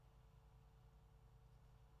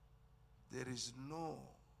there is no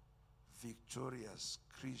victorious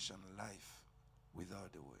Christian life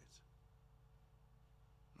without the word.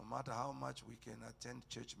 No matter how much we can attend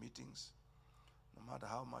church meetings, no matter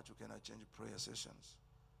how much we can attend prayer sessions,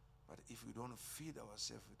 but if we don't feed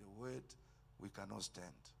ourselves with the word, we cannot stand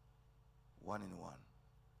one in one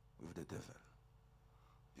with the devil.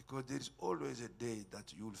 Because there is always a day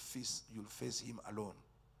that you'll face him alone,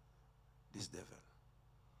 this devil.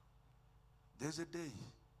 There's a day.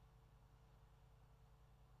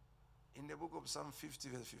 In the book of Psalm 50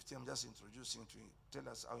 verse 15, I'm just introducing to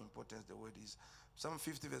tell us how important the word is. Psalm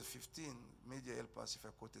 50 verse 15, maybe help us if I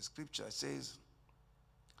quote the scripture. It says,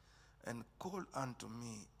 "And call unto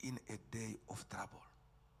me in a day of trouble.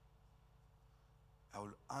 I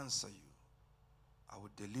will answer you. I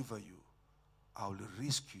will deliver you. I will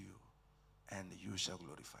rescue you, and you shall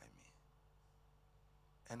glorify me."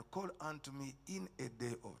 And call unto me in a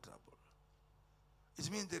day of trouble. It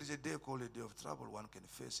means there is a day called a day of trouble one can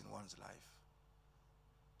face in one's life.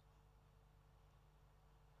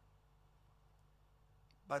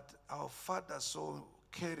 But our Father, so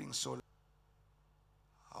caring, so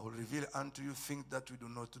I will reveal unto you things that we do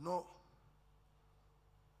not know.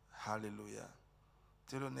 Hallelujah.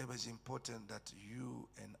 Tell your neighbor, it's important that you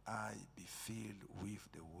and I be filled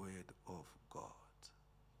with the word of God.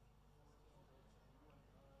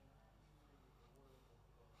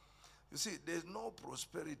 You see, there's no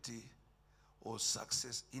prosperity or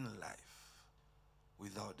success in life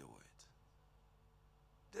without the word.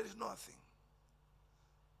 There is nothing.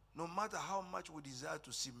 No matter how much we desire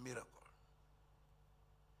to see miracle.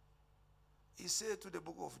 He said to the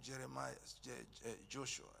book of Jeremiah,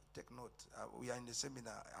 Joshua, take note, we are in the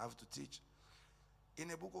seminar, I have to teach. In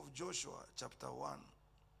the book of Joshua, chapter 1,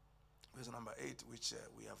 verse number 8, which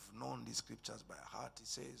we have known these scriptures by heart, it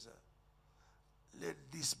says,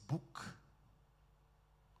 "Let this book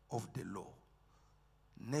of the law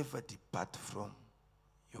never depart from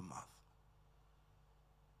your mouth."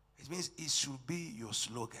 It means it should be your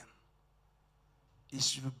slogan. It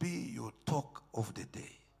should be your talk of the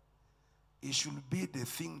day. It should be the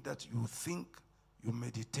thing that you think, you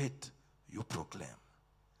meditate, you proclaim.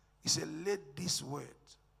 He said, let this word,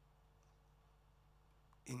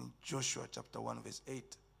 in Joshua chapter 1 verse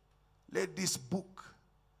 8, let this book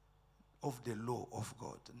of the law of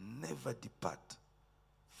God never depart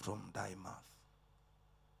from thy mouth.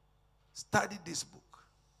 Study this book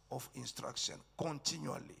of instruction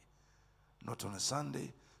continually. Not on a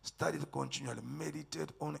Sunday. Study it continually.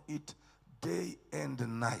 Meditate on it day and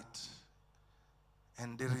night.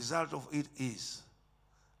 And the result of it is,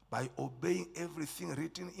 by obeying everything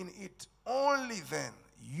written in it, only then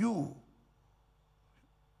you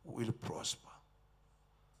will prosper.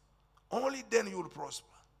 Only then you will prosper.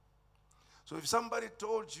 So if somebody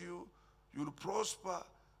told you you'll prosper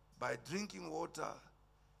by drinking water,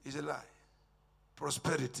 it's a lie.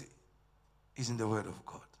 Prosperity is in the word of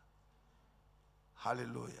God.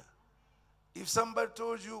 Hallelujah. If somebody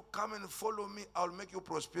told you, come and follow me, I'll make you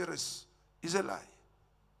prosperous, it's a lie.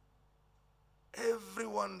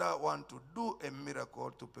 Everyone that wants to do a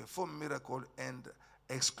miracle, to perform miracle and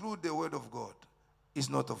exclude the word of God is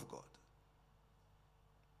not of God.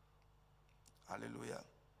 Hallelujah.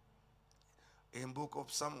 In book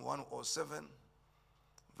of Psalm 107,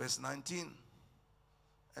 verse 19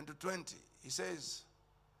 and to 20, he says,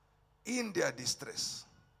 in their distress,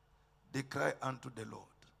 they cry unto the Lord.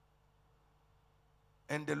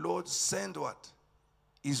 And the Lord sent what?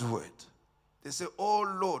 His word. They say, oh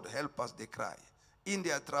Lord, help us, they cry, in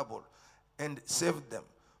their trouble, and save them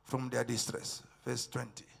from their distress. Verse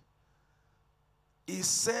 20. He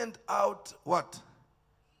sent out what?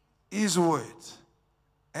 His word,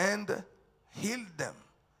 and healed them,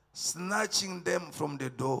 snatching them from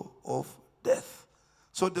the door of death.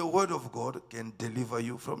 So the word of God can deliver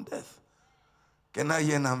you from death. Can I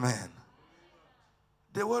hear an amen?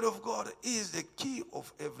 The word of God is the key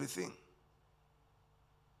of everything.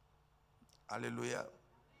 Hallelujah.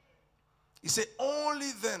 He said,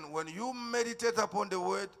 only then, when you meditate upon the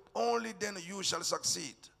word, only then you shall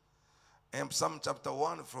succeed. And Psalm chapter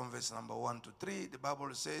 1, from verse number 1 to 3, the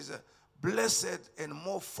Bible says, blessed and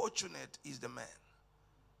more fortunate is the man.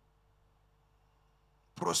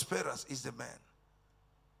 Prosperous is the man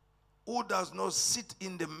who does not sit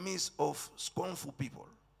in the midst of scornful people,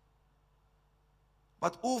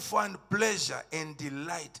 but who find pleasure and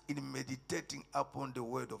delight in meditating upon the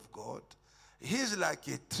word of God. He is like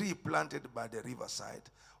a tree planted by the riverside.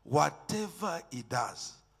 Whatever he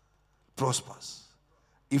does prospers.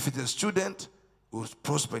 If it's a student, he will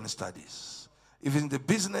prosper in studies. If it's in the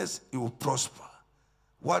business, he will prosper.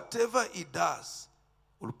 Whatever he does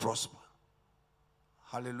will prosper.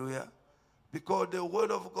 Hallelujah. Because the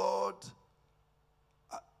word of God,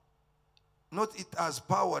 not it has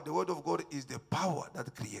power. The word of God is the power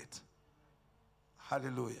that creates.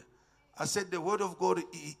 Hallelujah. I said the word of God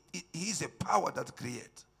is a power that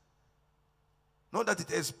creates. Not that it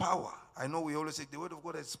has power. I know we always say the word of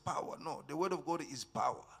God has power. No, the word of God is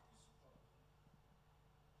power.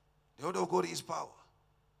 The word of God is power.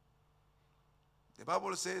 The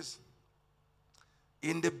Bible says,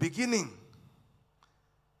 in the beginning,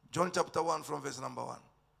 John chapter 1 from verse number 1.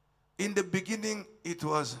 In the beginning, it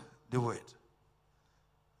was the Word.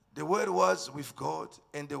 The Word was with God,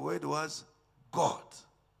 and the Word was God.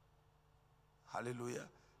 Hallelujah.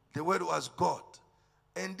 The Word was God.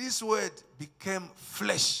 And this Word became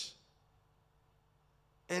flesh.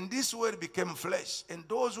 And this Word became flesh. And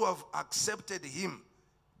those who have accepted Him,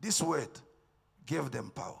 this Word gave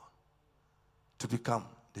them power to become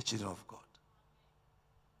the children of God.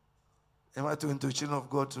 Am I talking to the children of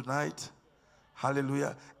God tonight?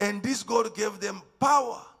 Hallelujah. And this God gave them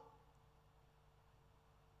power.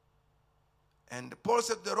 And Paul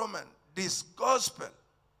said to the Roman, this gospel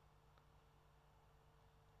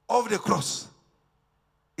of the cross,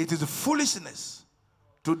 it is foolishness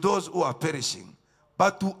to those who are perishing,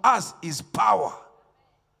 but to us is power.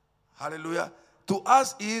 Hallelujah. To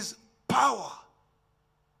us is power.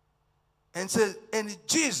 And says, and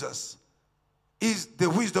Jesus is the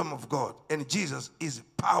wisdom of God, and Jesus is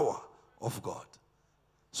power of God.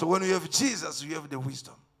 So when you have Jesus, you have the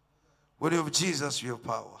wisdom. When you have Jesus, you have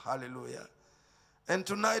power. Hallelujah. And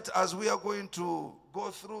tonight, as we are going to go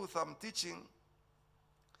through some teaching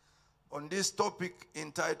on this topic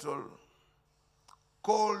entitled,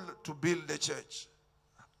 Called to Build the Church.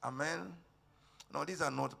 Amen. No, these are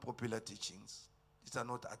not popular teachings. These are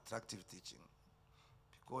not attractive teaching.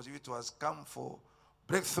 Because if it was come for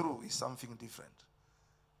breakthrough, is something different.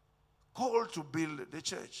 Called to build the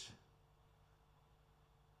church.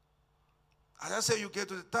 As I say, you get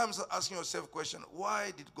to the times of asking yourself question,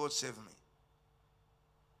 why did God save me?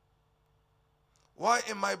 Why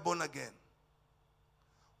am I born again?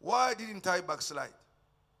 Why didn't I backslide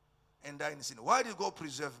and die in sin? Why did God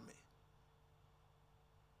preserve me?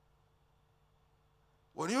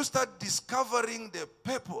 When you start discovering the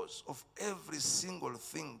purpose of every single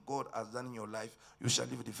thing God has done in your life, you shall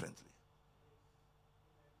live differently.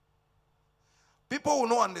 People will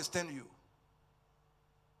not understand you.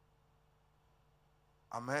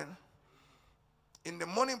 Amen. In the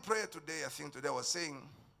morning prayer today, I think today I was saying,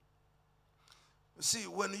 see,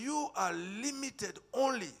 when you are limited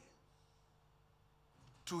only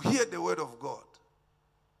to hear the word of God,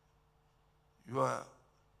 you are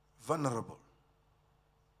vulnerable.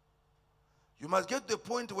 You must get to the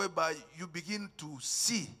point whereby you begin to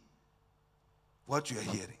see what you are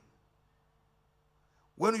hearing.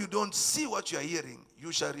 When you don't see what you are hearing,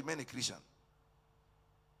 you shall remain a Christian.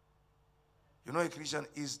 You know, a Christian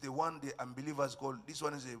is the one the unbelievers call, this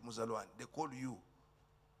one is a Muzalwan. They call you.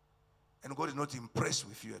 And God is not impressed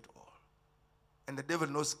with you at all. And the devil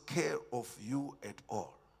knows care of you at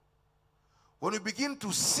all. When you begin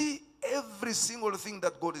to see every single thing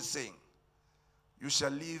that God is saying, you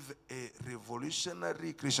shall live a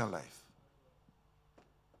revolutionary Christian life.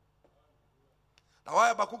 Now, why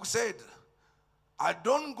Habakkuk said, I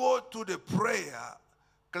don't go to the prayer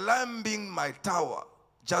climbing my tower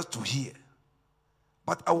just to hear,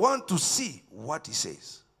 but I want to see what he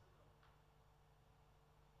says.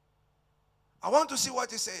 I want to see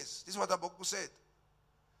what he says. This is what Habakkuk said.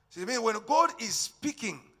 See, when God is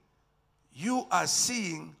speaking, you are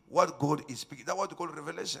seeing what God is speaking. That's what we call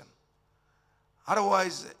revelation.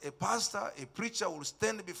 Otherwise, a pastor, a preacher will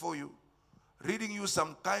stand before you, reading you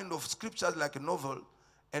some kind of scriptures like a novel,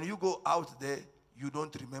 and you go out there, you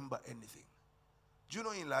don't remember anything. Do you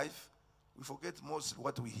know in life, we forget most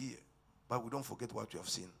what we hear, but we don't forget what we have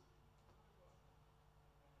seen.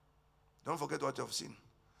 Don't forget what you have seen.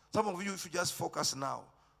 Some of you, if you just focus now,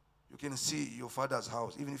 you can see your father's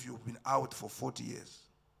house, even if you've been out for 40 years.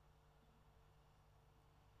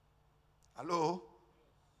 Hello?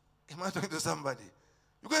 Am I talking to somebody?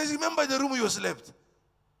 You guys remember the room you slept?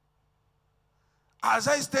 As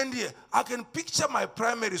I stand here, I can picture my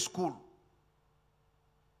primary school.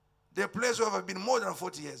 The place where I've been more than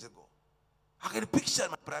 40 years ago. I can picture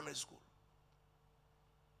my primary school.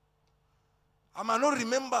 I might not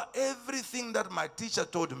remember everything that my teacher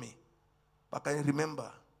told me, but I can remember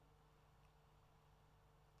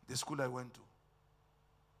the school I went to.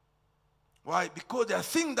 Why? Because there are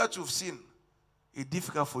things that you've seen, it's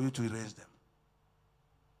difficult for you to erase them.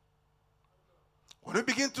 When you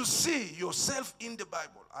begin to see yourself in the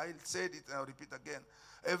Bible, I said it and I'll repeat again.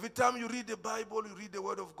 Every time you read the Bible, you read the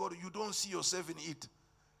Word of God, you don't see yourself in it.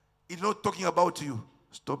 it's not talking about you,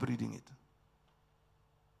 stop reading it.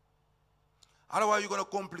 Otherwise, you're going to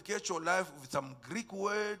complicate your life with some Greek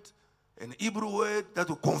word, an Hebrew word that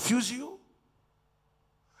will confuse you.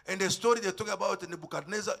 And the story they talk about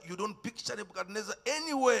Nebuchadnezzar, you don't picture Nebuchadnezzar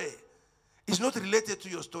anyway. It's not related to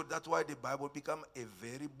your story. That's why the Bible becomes a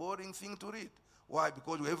very boring thing to read. Why?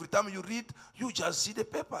 Because every time you read, you just see the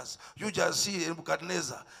papers. You just see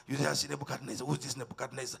Nebuchadnezzar. You just see Nebuchadnezzar. Who's this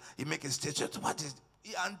Nebuchadnezzar? He makes a statue. What is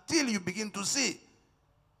it? Until you begin to see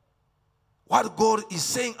what God is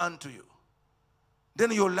saying unto you.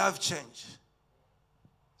 Then your life change.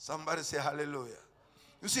 Somebody say hallelujah.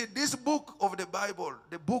 You see, this book of the Bible,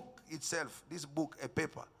 the book itself, this book, a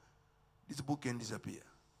paper, this book can disappear.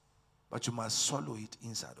 But you must swallow it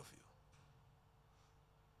inside of you.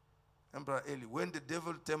 Emperor Eli, when the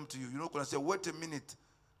devil tempts you, you're not going to say, wait a minute,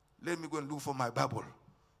 let me go and look for my Bible.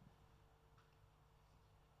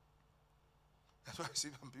 That's why I see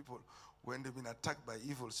some people, when they've been attacked by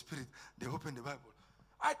evil spirit, they open the Bible.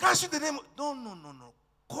 I cast you the name. No.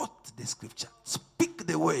 Quote the scripture. Speak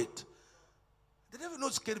the word. The devil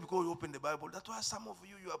not scared because you open the Bible. That's why some of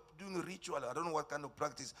you are doing a ritual. I don't know what kind of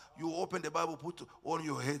practice. You open the Bible, put on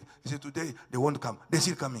your head. You say, today they won't come. They're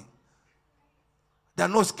still coming. They are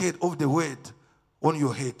not scared of the word on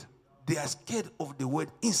your head. They are scared of the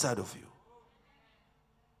word inside of you.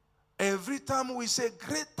 Every time we say,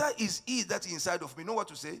 greater is he that's inside of me. You know what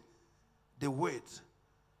to say? The word.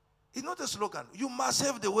 It's not a slogan. You must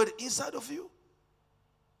have the word inside of you.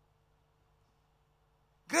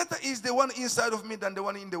 Greater is the one inside of me than the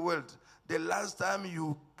one in the world. The last time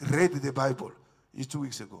you read the Bible is 2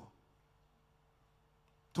 weeks ago.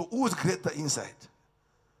 So who's greater inside?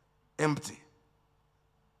 Empty.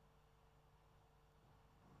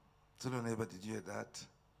 Tell your neighbor, did you hear that?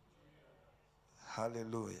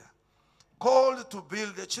 Hallelujah. Called to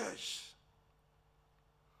build the church.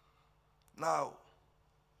 Now,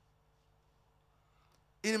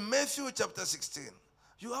 in Matthew chapter 16,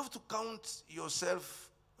 you have to count yourself,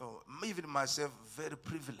 or even myself, very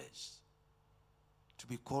privileged to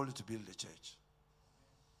be called to build the church.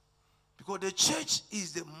 Because the church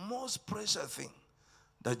is the most precious thing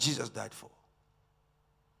that Jesus died for.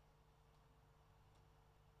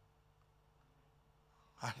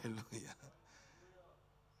 Hallelujah.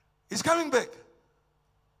 He's coming back.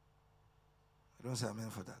 I don't say amen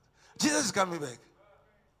for that. Jesus is coming back.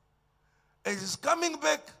 And he's coming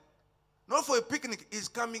back, not for a picnic, he's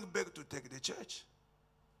coming back to take the church.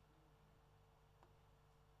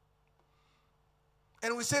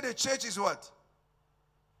 And we say the church is what?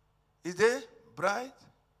 Is the bride?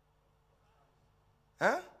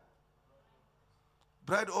 Huh?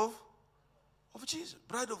 Bride of Jesus,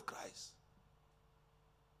 bride of Christ.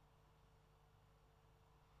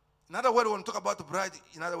 In other words, when we talk about the bride,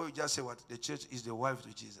 in other words, we just say what? The church is the wife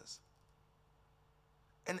to Jesus.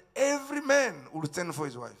 And every man will stand for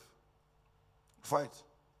his wife. Fight.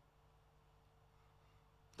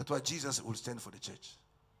 That's why Jesus will stand for the church.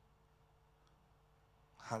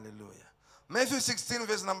 Hallelujah. Matthew 16,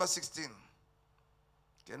 verse number 16.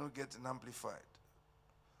 Can we get an amplified?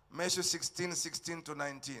 Matthew 16, 16 to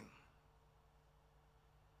 19.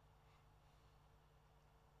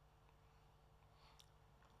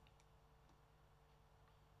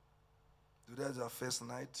 Today's our first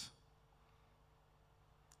night.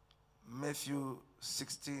 Matthew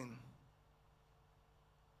 16,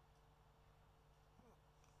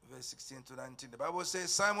 verse 16 to 19. The Bible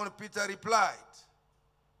says, Simon Peter replied,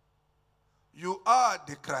 you are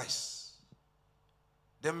the Christ,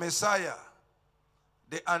 the Messiah,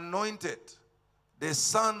 the anointed, the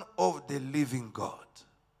Son of the living God.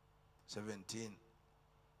 17.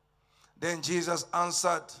 Then Jesus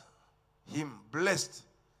answered him, blessed,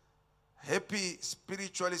 happy,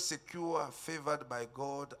 spiritually secure, favored by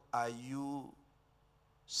God are you,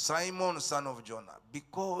 Simon, son of Jonah,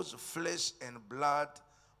 because flesh and blood,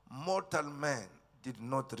 mortal man, did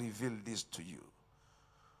not reveal this to you,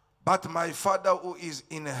 but my Father who is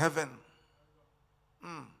in heaven.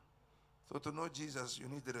 So to know Jesus, you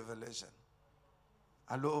need the revelation.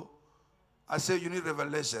 Hello? I say you need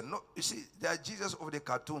revelation. No, you see, they are Jesus of the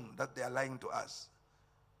cartoon that they are lying to us.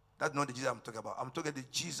 That's not the Jesus I'm talking about. I'm talking the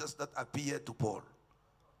Jesus that appeared to Paul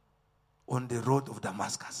on the road of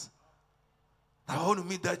Damascus. I want to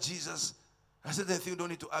meet that Jesus. I said, you don't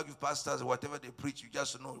need to argue with pastors or whatever they preach. You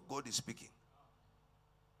just know God is speaking.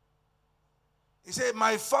 He said,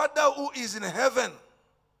 my Father who is in heaven.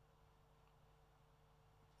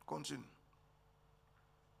 Continue.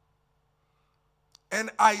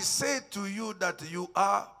 And I say to you that you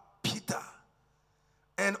are Peter.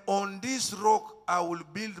 And on this rock I will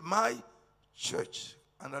build my church.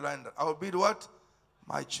 Underline that. I will build what?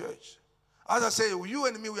 my church. As I say, you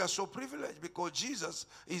and me, we are so privileged because Jesus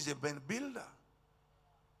is a man builder.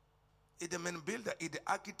 He's the man builder, he's the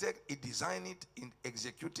architect, he designed it, in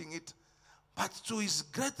executing it. But to his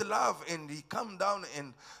great love, and he come down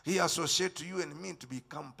and he associate you and me to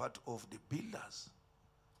become part of the builders.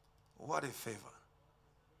 What a favor.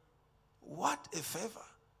 What a favor.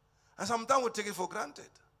 And sometimes we take it for granted.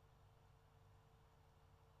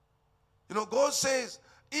 You know, God says,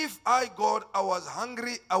 if God, I was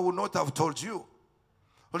hungry, I would not have told you.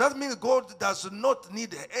 But that means God does not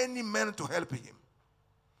need any man to help him.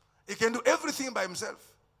 He can do everything by himself.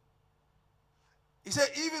 He said,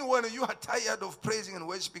 even when you are tired of praising and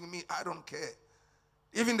worshiping me, I don't care.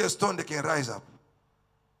 Even the stone, they can rise up.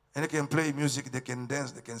 And they can play music, they can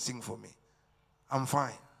dance, they can sing for me. I'm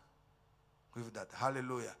fine with that.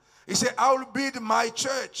 Hallelujah. He said, I will build my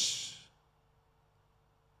church.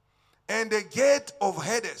 And the gate of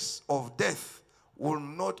Hades, of death, will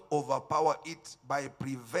not overpower it by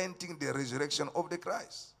preventing the resurrection of the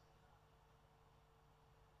Christ.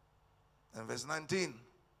 And verse 19.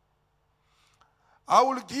 I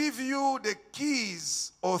will give you the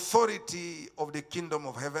keys, authority of the kingdom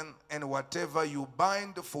of heaven, and whatever you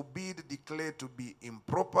bind, forbid, declare to be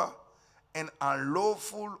improper and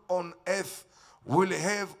unlawful on earth will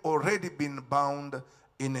have already been bound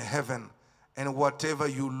in heaven. And whatever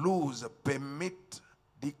you loose, permit,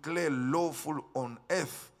 declare lawful on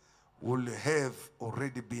earth will have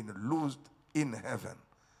already been loosed in heaven.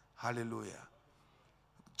 Hallelujah.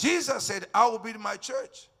 Jesus said, I will build my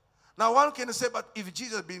church. Now one can say, but if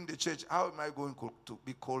Jesus built the church, how am I going to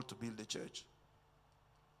be called to build the church?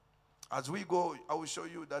 As we go, I will show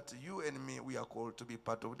you that you and me, we are called to be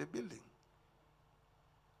part of the building.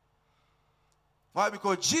 Why?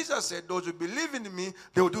 Because Jesus said, those who believe in me,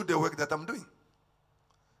 they will do the work that I'm doing.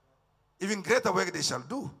 Even greater work they shall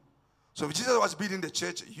do. So if Jesus was building the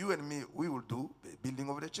church, you and me, we will do the building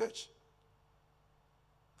of the church.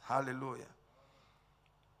 Hallelujah.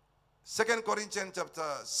 2 Corinthians chapter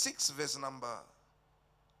 6, verse number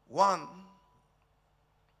 1.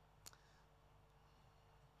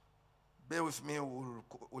 Bear with me,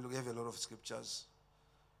 we'll give a lot of scriptures.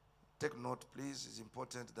 Take note, please. It's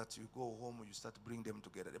important that you go home and you start to bring them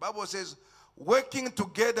together. The Bible says, working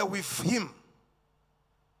together with him,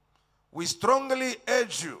 we strongly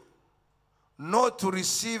urge you not to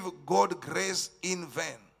receive God's grace in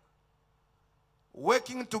vain.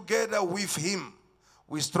 Working together with him,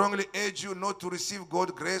 we strongly urge you not to receive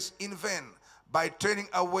God's grace in vain by turning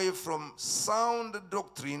away from sound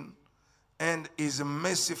doctrine and his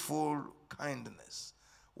merciful kindness.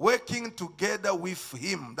 Working together with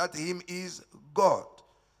him, that him is God.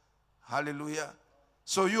 Hallelujah.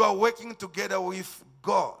 So you are working together with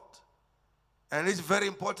God. And it's very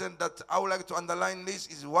important that I would like to underline this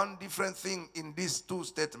is one different thing in these two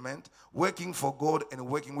statements, working for God and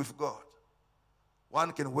working with God.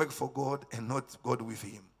 One can work for God and not God with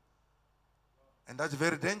him. And that's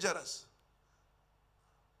very dangerous.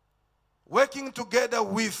 Working together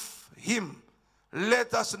with him,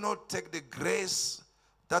 let us not take the grace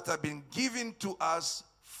that have been given to us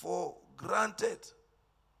for granted.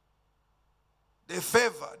 The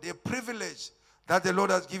favor, the privilege that the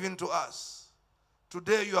Lord has given to us.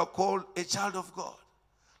 Today you are called a child of God.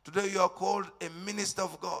 Today you are called a minister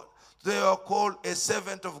of God. Today you are called a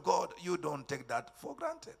servant of God. You don't take that for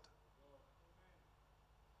granted.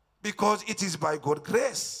 Because it is by God's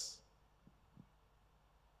grace.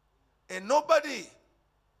 And nobody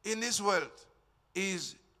in this world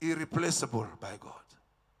is irreplaceable by God.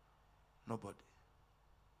 Nobody.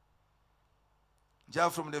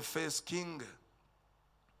 Just from the first king,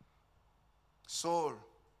 Saul,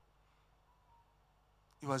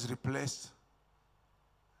 he was replaced.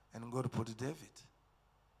 And God put David.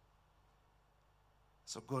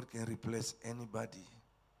 So God can replace anybody,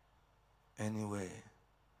 anywhere.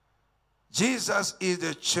 Jesus is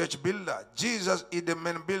the church builder. Jesus is the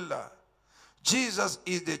man builder. Jesus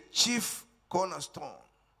is the chief cornerstone.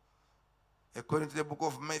 According to the book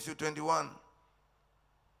of Matthew 21,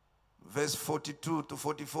 verse 42 to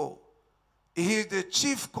 44. He is the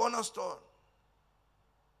chief cornerstone.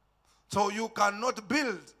 So you cannot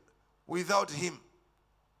build without him.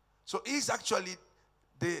 So he's actually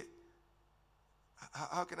the,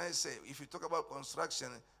 how can I say, if you talk about construction,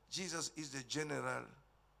 Jesus is the general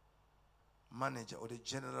manager or the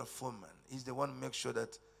general foreman. He's the one who makes sure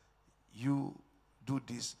that you do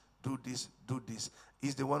this, do this, do this.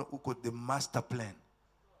 He's the one who got the master plan,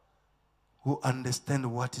 who understands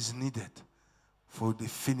what is needed for the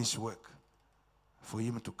finished work, for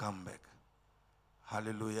him to come back.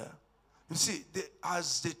 Hallelujah. You see,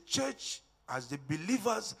 as the church As the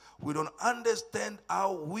believers, we don't understand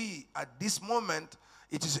how we, at this moment,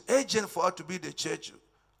 it is urgent for us to be the church.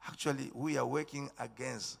 Actually, we are working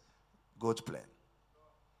against God's plan.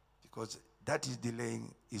 Because that is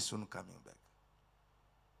delaying is soon coming back.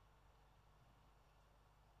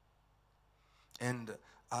 And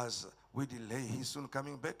as we delay his soon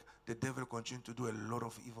coming back, the devil continues to do a lot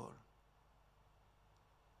of evil.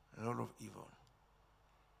 A lot of evil.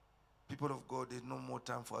 People of God, there's no more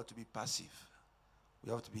time for us to be passive.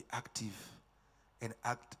 We have to be active and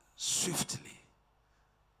act swiftly.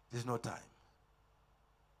 There's no time.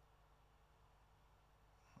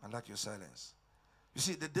 I like your silence. You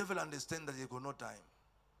see, the devil understands that he got no time.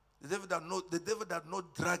 The devil does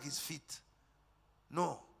not drag his feet.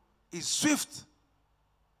 No. He's swift.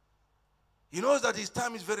 He knows that his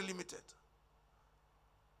time is very limited.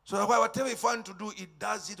 So that's why whatever he finds to do, he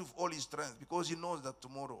does it with all his strength, because he knows that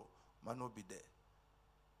tomorrow might not be there.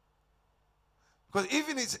 Because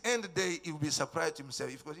even his end day, he will be surprised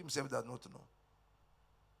himself, because himself does not know.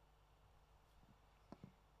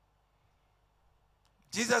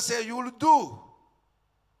 Jesus said, you will do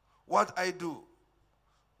what I do.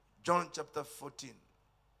 John chapter 14.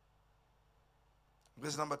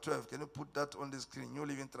 Verse number 12. Can you put that on the screen? New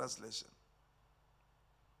Living Translation.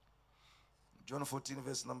 John 14,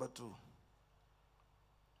 verse number 2.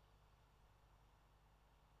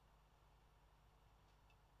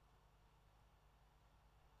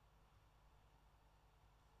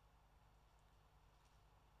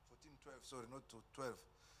 Sorry, not to 12.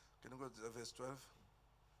 Can you go to verse 12?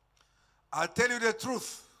 I'll tell you the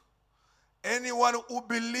truth. Anyone who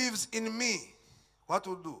believes in me, what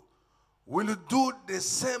will do? Will do the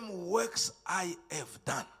same works I have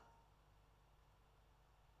done.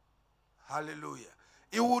 Hallelujah.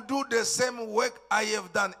 He will do the same work I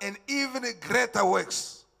have done, and even greater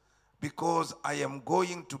works, because I am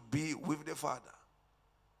going to be with the Father.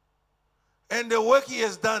 And the work he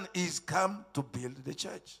has done is come to build the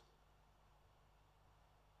church.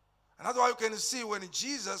 And that's why you can see when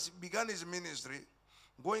Jesus began his ministry,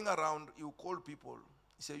 going around, he would call people.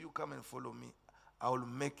 He said, you come and follow me. I will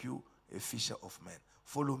make you a fisher of men.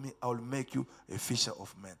 Follow me, I will make you a fisher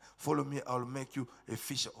of men. Follow me, I will make you a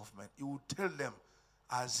fisher of men. He will tell them,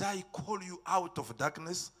 as I call you out of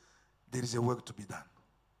darkness, there is a work to be done.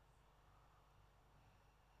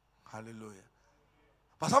 Hallelujah.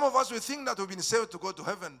 But some of us, we think that we've been saved to go to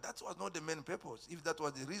heaven. That was not the main purpose. If that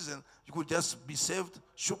was the reason, you could just be saved,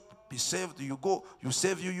 be saved, you go. You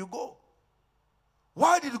save you, you go.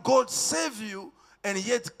 Why did God save you and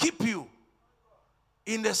yet keep you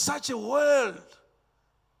in such a world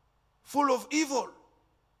full of evil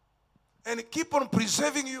and keep on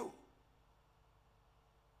preserving you?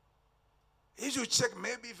 If you check,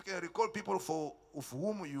 maybe if you can recall people of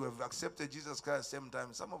whom you have accepted Jesus Christ at the same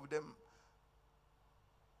time, some of them,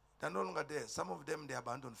 they're no longer there. Some of them, they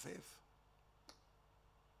abandoned faith.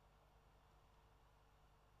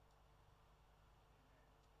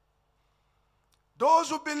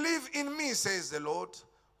 Those who believe in me, says the Lord,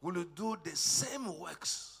 will do the same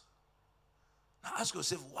works. Now ask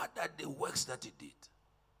yourself, what are the works that he did?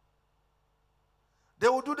 They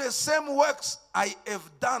will do the same works I have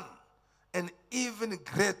done, and even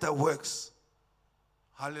greater works.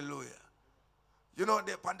 Hallelujah. You know,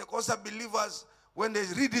 the Pentecostal believers, when they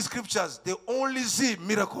read the scriptures, they only see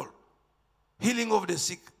miracle, healing of the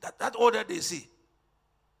sick. That's all that they see.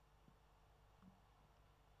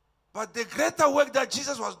 But the greater work that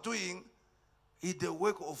Jesus was doing is the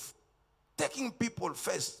work of taking people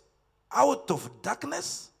first out of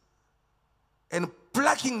darkness and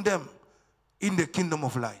plucking them in the kingdom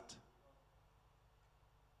of light.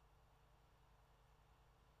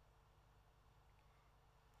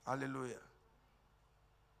 Hallelujah.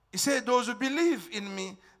 He said, those who believe in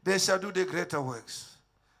me, they shall do the greater works.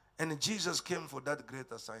 And Jesus came for that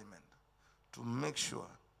great assignment, to make sure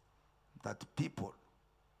that people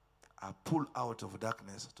are pulled out of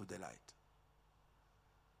darkness to the light.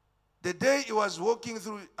 The day he was walking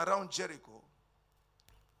through around Jericho,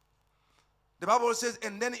 the Bible says,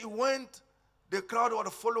 and then he went, the crowd were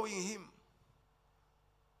following him.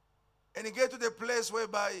 And he get to the place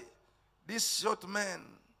whereby this short man,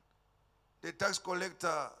 the tax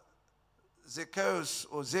collector,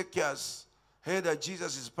 Zacchaeus, heard that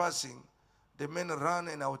Jesus is passing. The men ran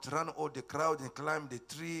and outran all the crowd and climbed the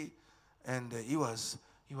tree. And he was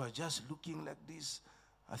just looking like this.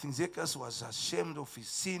 I think Zacchaeus was ashamed of his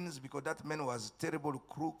sins, because that man was a terrible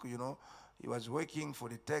crook, you know. He was working for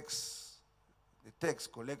the tax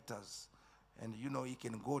collectors. And, you know, he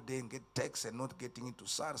can go there and get tax and not getting into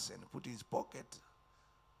SARS and put in his pocket.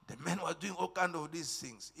 The man was doing all kinds of these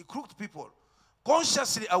things. He crooked people.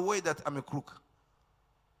 Consciously aware that I'm a crook.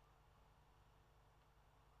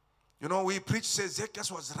 You know, we preach, says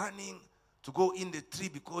Zacchaeus was running to go in the tree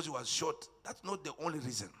because he was short. That's not the only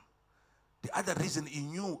reason. The other reason, he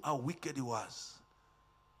knew how wicked he was.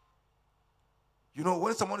 You know,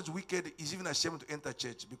 when someone is wicked, he's even ashamed to enter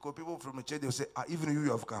church because people from the church, they'll say, even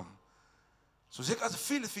you have come. So Zacchaeus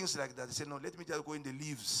feel things like that. He said, no, let me just go in the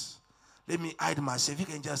leaves. Let me hide myself. You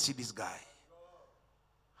can just see this guy.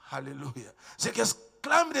 Hallelujah. Zacchaeus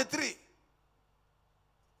climbed the tree.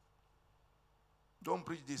 Don't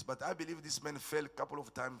preach this, but I believe this man fell a couple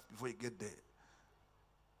of times before he get there.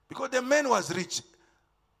 Because the man was rich.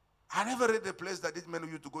 I never read a place that this man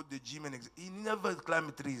used to go to the gym and he never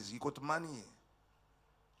climbed trees. He got money.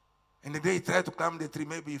 And the day he tried to climb the tree,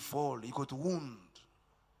 maybe he fall. He got wound.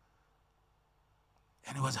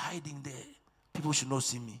 And he was hiding there. People should not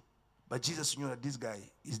see me. But Jesus knew that this guy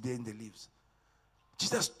is there in the leaves.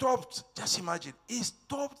 Jesus stopped. Just imagine. He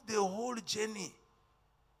stopped the whole journey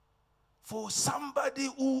for somebody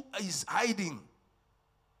who is hiding.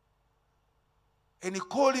 And he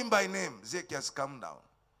called him by name. Zacchaeus, come down.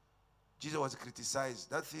 Jesus was criticized.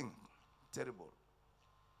 That thing, terrible.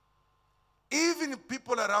 Even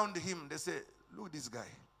people around him, they say, look this guy.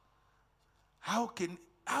 How can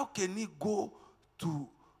he go to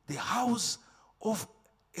the house of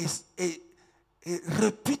a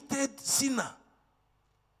repeated sinner?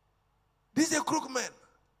 This is a crook man.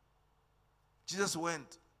 Jesus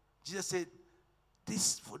went. Jesus said,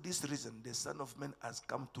 for this reason, the Son of Man has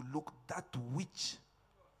come to look that which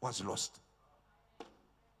was lost.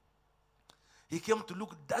 He came to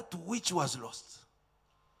look that which was lost.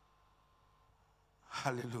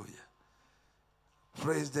 Hallelujah.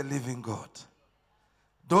 Praise the living God.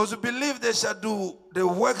 Those who believe, they shall do the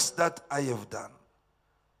works that I have done.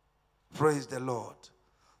 Praise the Lord.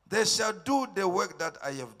 They shall do the work that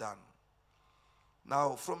I have done.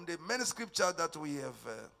 Now, from the main scripture that we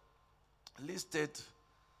have listed,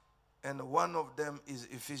 and one of them is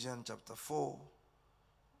Ephesians chapter 4,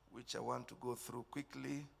 which I want to go through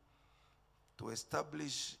quickly to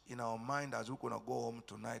establish in our mind as we're going to go home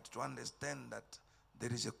tonight to understand that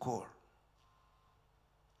there is a call.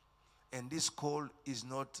 And this call is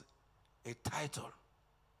not a title.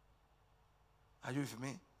 Are you with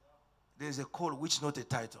me? There is a call which is not a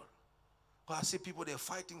title. Because I see people, they're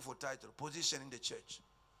fighting for title, position in the church.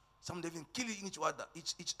 Some they've been killing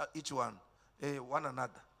each one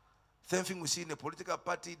another. Same thing we see in the political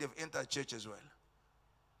party, they've entered church as well.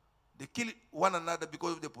 They kill one another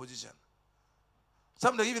because of the position.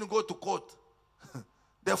 Some they even go to court.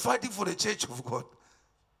 They're fighting for the church of God.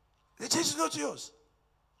 The church is not yours.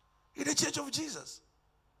 It's the church of Jesus.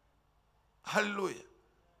 Hallelujah.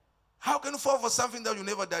 How can you fall for something that you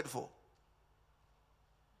never died for?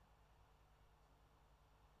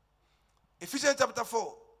 Ephesians chapter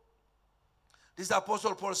 4. This is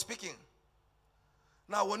Apostle Paul speaking.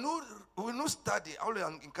 Now, when you study, I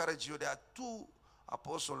will encourage you, there are two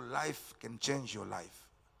apostles' life can change your life.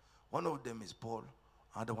 One of them is Paul,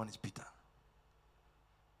 another one is Peter.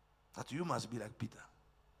 That you must be like Peter.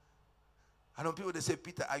 I know people, they say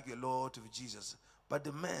Peter argued a lot with Jesus. But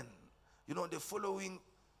the man, you know, the following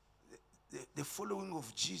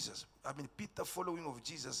of Jesus, Peter following of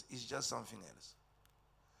Jesus is just something else.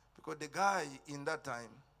 Because the guy in that time,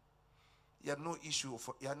 he had no issue,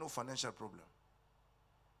 he had no financial problem.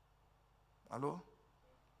 Hello?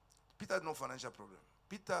 Peter had no financial problem.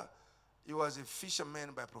 Peter, he was a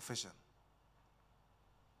fisherman by profession.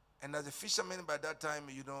 And as a fisherman by that time,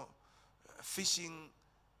 you know, fishing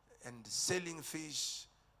and selling fish.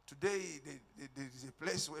 Today, there is a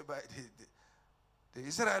place whereby the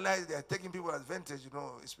Israelites, they are taking people advantage, you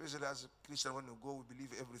know, especially as a Christian, when you go, we believe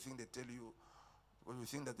everything they tell you, because we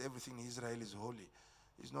think that everything in Israel is holy.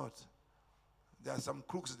 It's not. There are some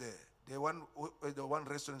crooks there. The one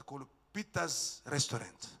restaurant called Peter's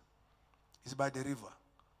Restaurant. It's by the river.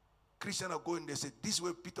 Christians are going, they say, this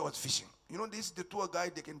way Peter was fishing. You know, this is the tour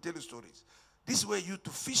guide, they can tell you stories. This way you to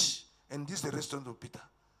fish, and this is the restaurant of Peter.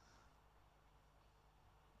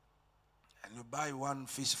 And you buy one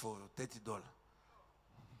fish for $30.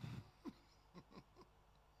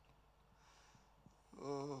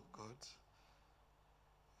 Oh, God.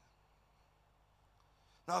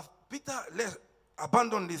 Now, Peter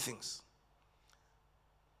abandoned these things.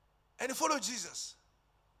 And he followed Jesus.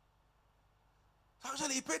 So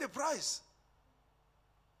actually, he paid the price.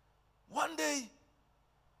 One day,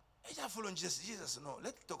 he just followed Jesus. Jesus, no,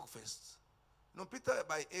 let's talk first. You know, Peter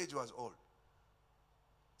by age was old.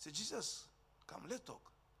 He said, Jesus, come, let's talk.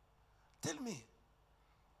 Tell me,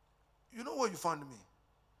 you know where you found me?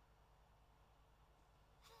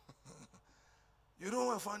 You know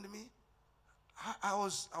where you found me? I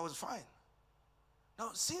was fine. Now,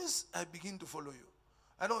 since I begin to follow you,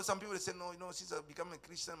 I know some people say, no, since I became a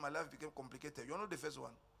Christian, my life became complicated. You're not the first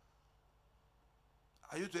one.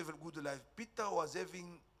 I used to have a good life. Peter was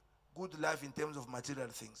having good life in terms of material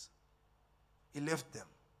things. He left them.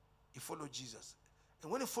 He followed Jesus.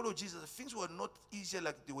 And when he followed Jesus, things were not easier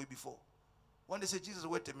like the way before. When they said, Jesus,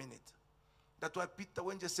 wait a minute. That's why Peter,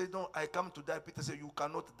 when Jesus said, no, I come to die, Peter said, you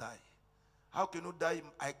cannot die. How can you die?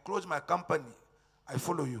 I close my company. I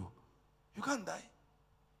follow you. You can't die.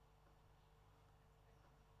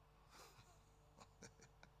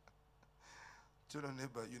 Tell your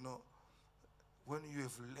neighbor, when you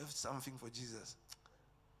have left something for Jesus,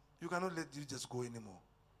 you cannot let you just go anymore.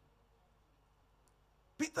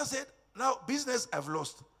 Peter said, now business I've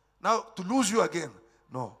lost. Now to lose you again.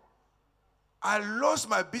 No. I lost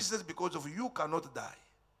my business because of you cannot die.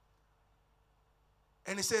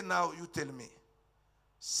 And he said, now you tell me,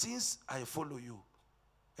 since I follow you,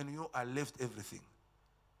 and I left everything,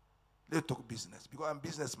 let's talk business, because I'm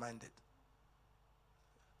business minded.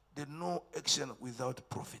 There's no action without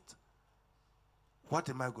profit. What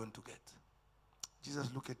am I going to get? Jesus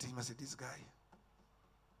looked at him and said, this guy.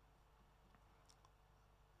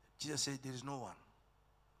 Jesus said, there is no one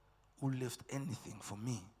who left anything for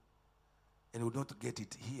me and will not get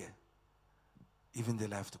it here, even the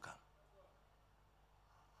life to come.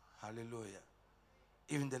 Hallelujah.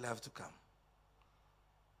 Even the life to come.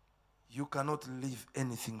 You cannot leave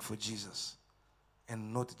anything for Jesus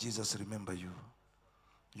and not Jesus remember you.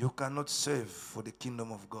 You cannot serve for the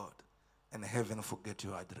kingdom of God and heaven forget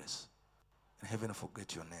your address and heaven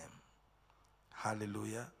forget your name.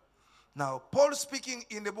 Hallelujah. Now, Paul speaking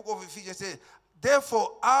in the book of Ephesians says,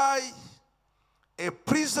 therefore I, a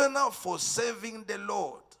prisoner for serving the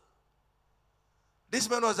Lord. This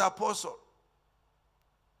man was an apostle.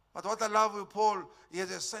 But what I love with Paul, he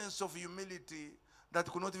has a sense of humility that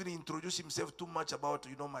could not even introduce himself too much about,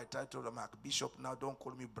 my title, I'm a bishop now, don't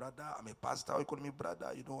call me brother, I'm a pastor, you call me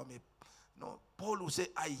brother, Paul will say,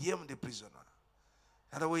 I am the prisoner.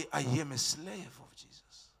 Another way, I am a slave of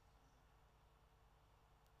Jesus.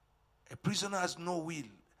 A prisoner has no will.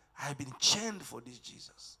 I have been chained for this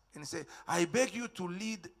Jesus. And he said, I beg you to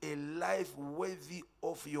lead a life worthy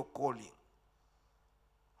of your calling.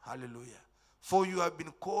 Hallelujah. For you have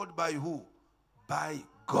been called by who? By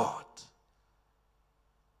God.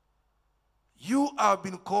 You have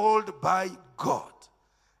been called by God.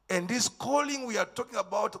 And this calling we are talking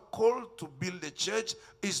about, called to build a church,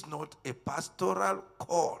 is not a pastoral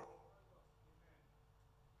call.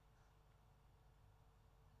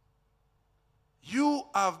 You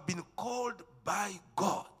have been called by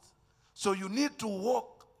God. So you need to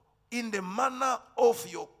walk in the manner of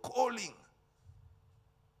your calling.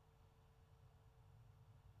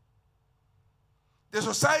 The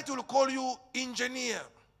society will call you engineer.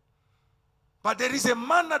 But there is a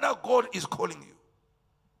manner that God is calling you.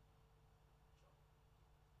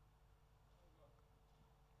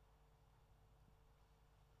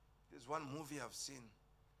 There's one movie I've seen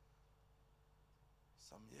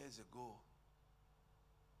some years ago.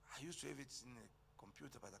 I used to have it in a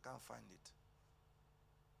computer, but I can't find it.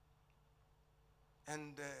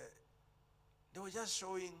 And they were just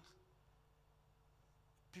showing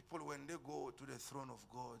people when they go to the throne of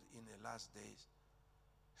God in the last days,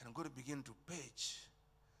 and God begin to page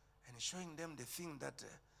and showing them the thing that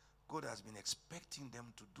God has been expecting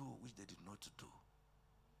them to do, which they did not do.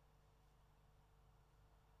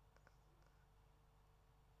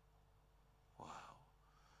 Wow.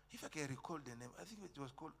 If I can recall the name, I think it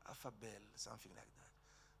was called Alphabel, something like that.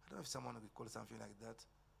 I don't know if someone will call something like that.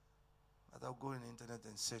 But I'll go on the internet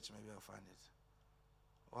and search, maybe I'll find it.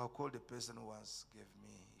 Or I'll call the person who once gave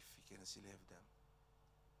me, if he can still have them.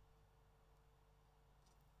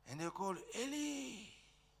 And they call, Eli,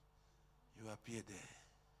 you appear there.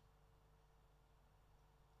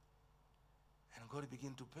 And God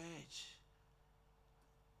began to page.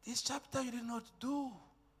 This chapter you did not do.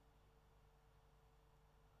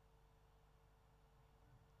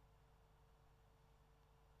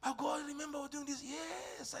 But God, remember we're doing this?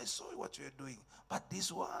 Yes, I saw what you were doing. But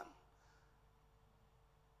this one.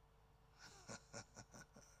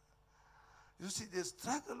 You see, the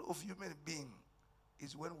struggle of human being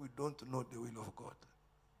is when we don't know the will of God.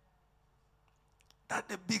 That's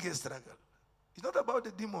the biggest struggle. It's not about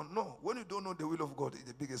the demon. No. When you don't know the will of God, it's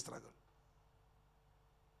the biggest struggle.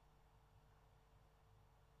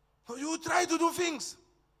 So you try to do things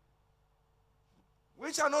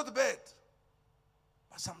which are not bad.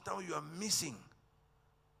 But sometimes you are missing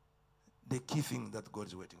the key thing that God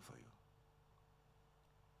is waiting for you.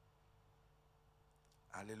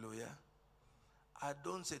 Hallelujah. I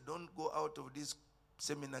don't say don't go out of this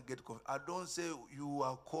seminar, get confused. I don't say you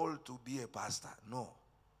are called to be a pastor. No.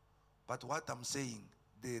 But what I'm saying,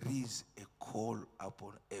 there is a call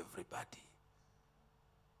upon everybody.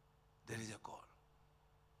 There is a call.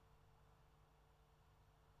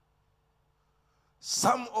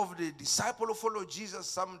 Some of the disciples who follow Jesus,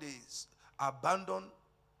 some days abandon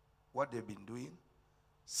what they've been doing.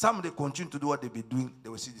 Some they continue to do what they've been doing. They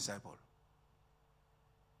will see disciples.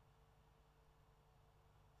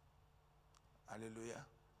 Hallelujah.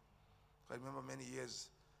 I remember many years,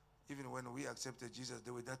 even when we accepted Jesus,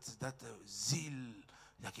 there was that zeal,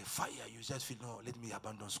 like a fire. You just feel, no, let me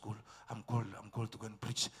abandon school. I'm called to go and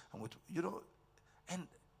preach. And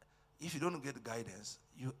if you don't get guidance,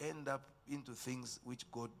 you end up into things which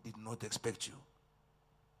God did not expect you.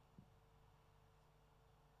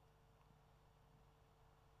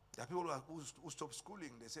 There are people who stop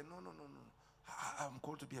schooling. They say, no. I'm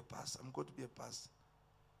called to be a pastor. I'm called to be a pastor.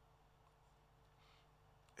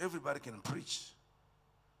 Everybody can preach.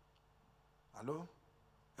 Hello?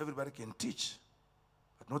 Everybody can teach.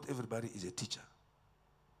 But not everybody is a teacher.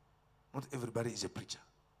 Not everybody is a preacher.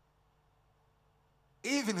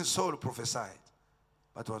 Even Saul prophesied,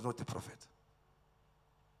 but was not a prophet.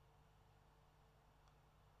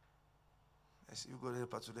 As you go there,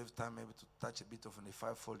 but to have time maybe to touch a bit of the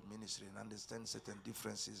fivefold ministry and understand certain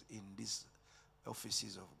differences in these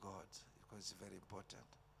offices of God, because it's very important.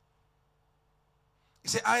 He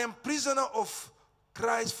said, I am prisoner of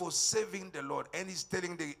Christ for serving the Lord. And he's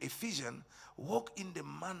telling the Ephesians, walk in the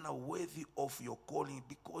manner worthy of your calling,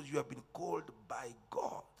 because you have been called by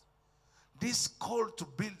God. This call to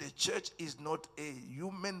build a church is not a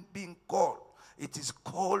human being call. It is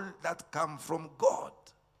call that comes from God.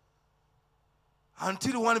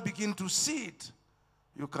 Until one begins to see it,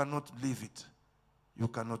 you cannot live it. You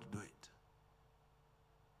cannot do it.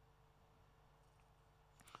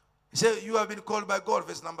 He said, you have been called by God.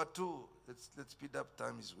 Verse number 2. Let's speed up.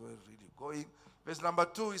 Time is really going. Verse number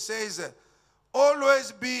 2, he says,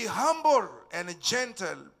 always be humble and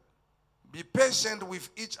gentle. Be patient with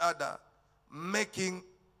each other, making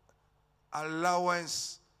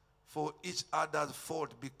allowance for each other's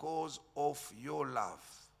fault because of your love.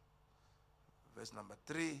 Verse number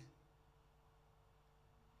 3.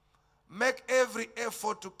 Make every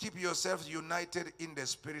effort to keep yourselves united in the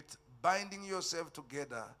Spirit, binding yourself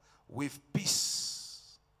together with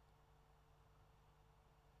peace.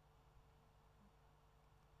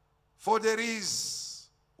 For there is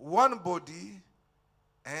one body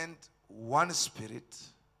and one Spirit,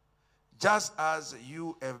 just as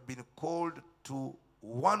you have been called to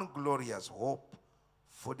one glorious hope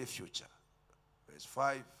for the future. Verse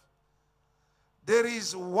 5. There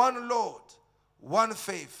is one Lord, one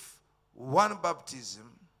faith, one baptism,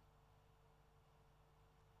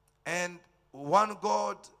 and one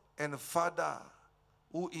God and Father,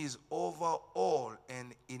 who is over all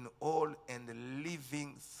and in all and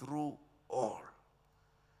living through all.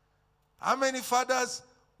 How many fathers?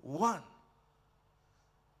 One.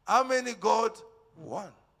 How many God?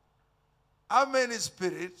 One. How many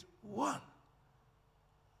Spirit? One.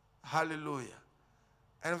 Hallelujah.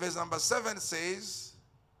 And verse number 7 says,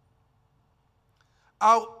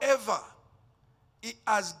 however, he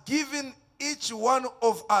has given each one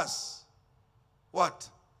of us, what?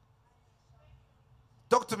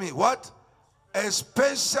 Talk to me. What? A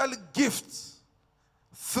special gift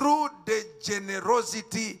through the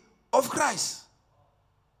generosity of Christ.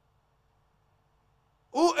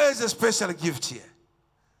 Who has a special gift here?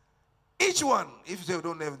 Each one. If they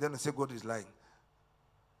don't have, then say God is lying.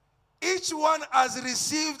 Each one has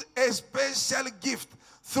received a special gift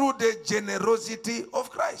through the generosity of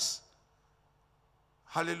Christ.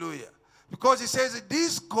 Hallelujah. Because he says,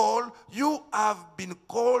 this call, you have been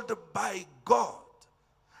called by God.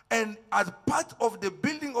 And as part of the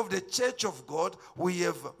building of the church of God, we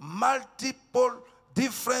have multiple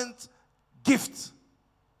different gifts.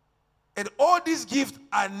 And all these gifts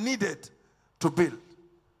are needed to build.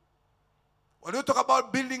 When you talk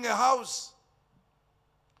about building a house,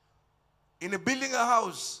 in building a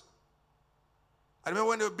house, I remember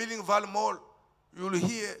when they were building Val Mall, you'll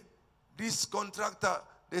hear this contractor,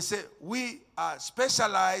 they say, we are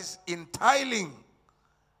specialized in tiling.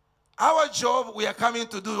 Our job, we are coming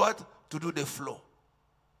to do what? To do the floor.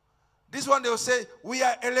 This one, they will say, we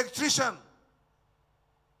are electrician.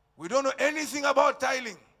 We don't know anything about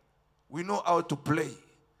tiling. We know how to play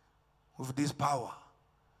with this power.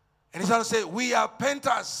 And this one will say, we are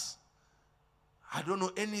painters. I don't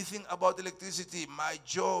know anything about electricity. My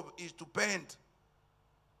job is to paint.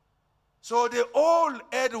 So they all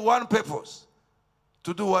had one purpose.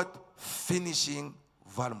 To do what? Finishing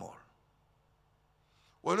Val Mall.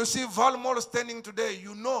 When you see Valmore standing today,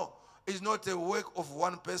 you know it's not a work of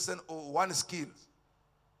one person or one skill.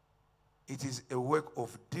 It is a work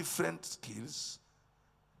of different skills,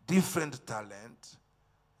 different talent,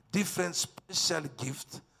 different special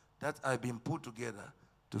gift that have been put together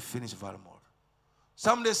to finish Valmore.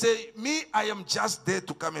 Some they say, me, I am just there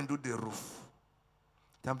to come and do the roof.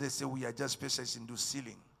 Some they say, we are just specialists in do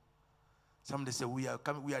ceiling. Some they say, we are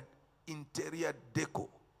interior deco.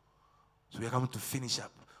 So we are coming to finish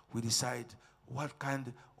up. We decide what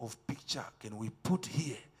kind of picture can we put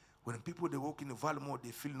here. When people they walk in the Valmore,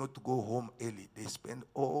 they feel not to go home early. They spend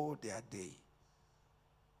all their day.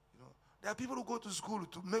 You know, there are people who go to school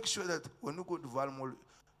to make sure that when you go to Valmore,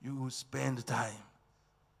 you spend time.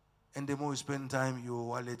 And the more you spend time, your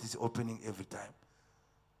wallet is opening every time.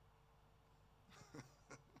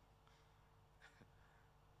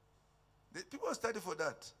 People study for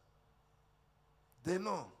that. They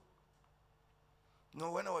know.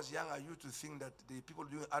 No, when I was young, I used to think that the people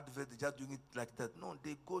doing advert, they're just doing it like that. No,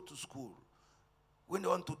 they go to school. When they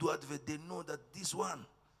want to do advert, they know that this one,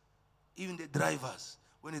 even the drivers,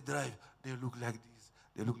 when they drive, they look like this.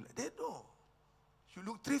 They know. You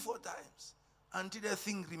look 3-4 times until that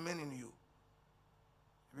thing remains in you.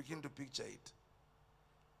 You begin to picture it.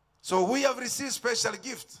 So we have received special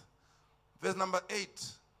gift. Verse number 8.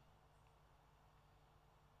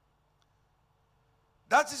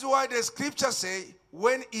 That is why the scripture say,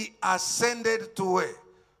 when he ascended to where?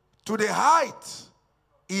 To the height,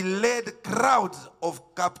 he led crowds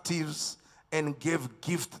of captives and gave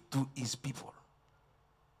gift to his people.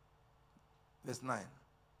 Verse 9.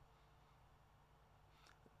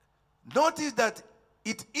 Notice that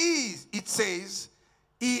it says,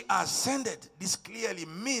 he ascended. This clearly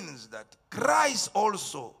means that Christ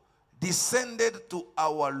also descended to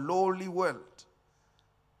our lowly world.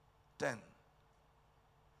 10.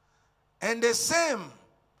 And the same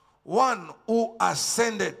one who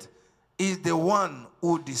ascended is the one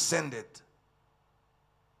who descended.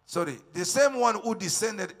 Sorry, the same one who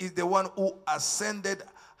descended is the one who ascended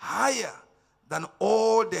higher than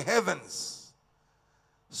all the heavens,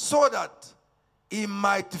 so that he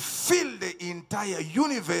might fill the entire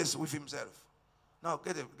universe with himself. Now,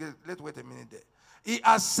 let's wait a minute there. He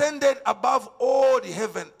ascended above all the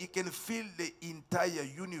heaven. He can fill the entire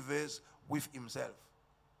universe with himself.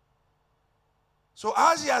 So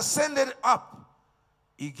as he ascended up,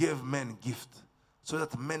 he gave men gift so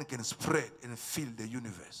that men can spread and fill the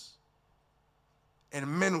universe. And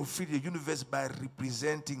men will fill the universe by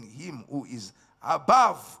representing him who is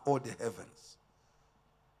above all the heavens.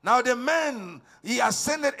 Now the men, he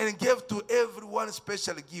ascended and gave to everyone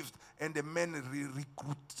special gift, and the men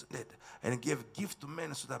recruited and gave gift to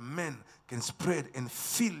men so that men can spread and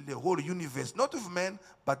fill the whole universe, not with men,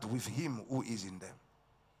 but with him who is in them.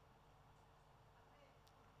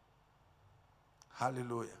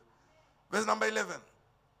 Hallelujah. Verse number 11.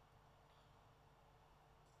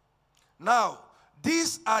 Now,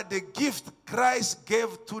 these are the gifts Christ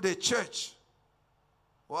gave to the church.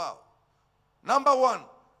 Wow. Number 1,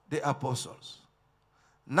 the apostles.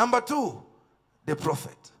 Number 2, the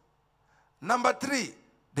prophet. Number 3,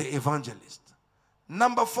 the evangelist.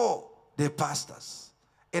 Number 4, the pastors.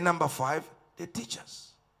 And number 5, the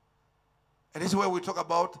teachers. And this is where we talk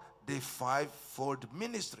about the fivefold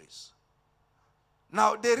ministries.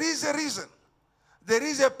 Now, there is a reason. There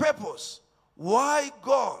is a purpose why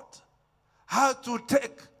God had to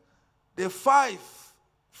take the 5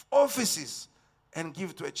 offices and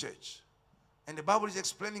give to a church. And the Bible is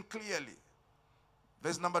explaining clearly.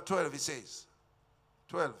 Verse number 12, it says,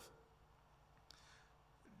 12.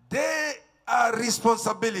 Their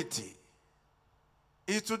responsibility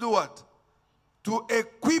is to do what? To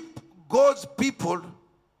equip God's people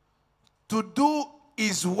to do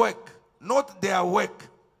his work, not their work.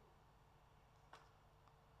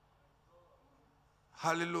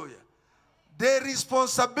 Hallelujah. The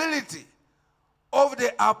responsibility of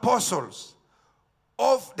the apostles,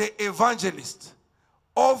 of the evangelists,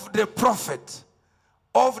 of the prophet,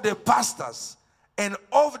 of the pastors, and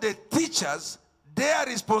of the teachers, their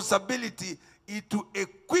responsibility is to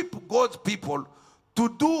equip God's people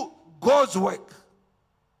to do God's work.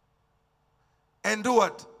 And do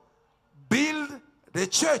what? Build the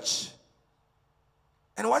church.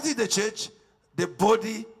 And what is the church? The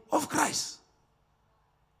body of Christ.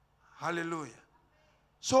 Hallelujah.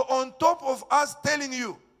 So on top of us telling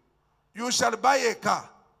you, you shall buy a car,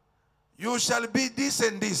 you shall be this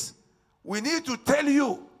and this, we need to tell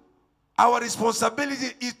you our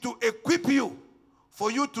responsibility is to equip you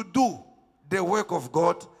for you to do the work of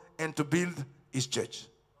God and to build his church.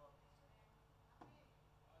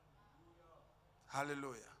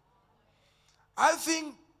 Hallelujah. I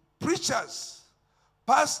think preachers,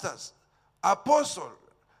 pastors, apostles,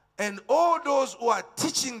 and all those who are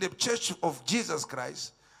teaching the church of Jesus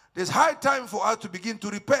Christ, there's high time for us to begin to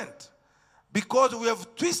repent, because we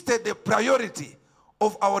have twisted the priority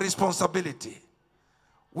of our responsibility.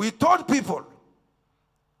 We told people,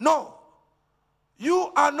 no,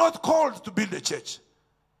 you are not called to build a church.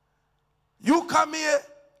 You come here,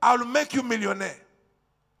 I'll make you millionaire.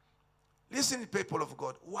 Listen, people of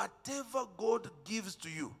God, whatever God gives to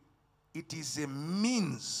you, it is a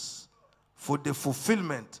means for the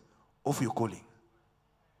fulfillment of your calling.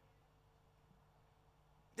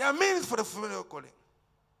 There are means for the fulfillment of your calling.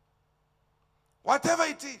 Whatever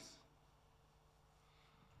it is.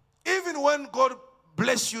 Even when God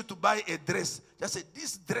bless you to buy a dress, just say,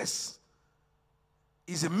 this dress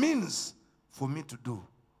is a means for me to do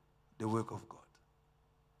the work of God.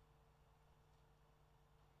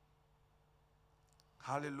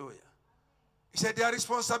 Hallelujah. He said their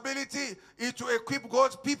responsibility is to equip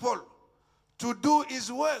God's people to do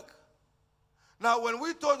his work. Now, when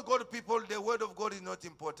we told God's people the word of God is not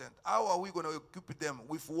important, how are we going to equip them?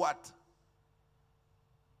 With what?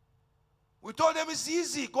 We told them it's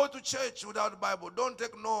easy. Go to church without the Bible. Don't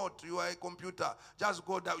take note. You are a computer. Just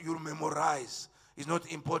go that you'll memorize. It's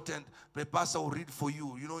not important. The pastor will read for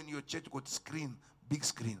you. You know, in your church, got screen, big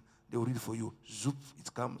screen. They will read for you. Zoop,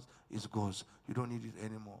 it comes, it goes. You don't need it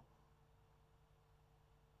anymore.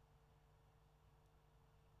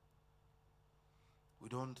 We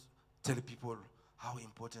don't tell people how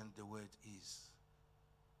important the word is.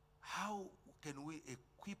 How can we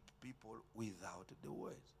equip people without the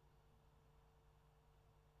word?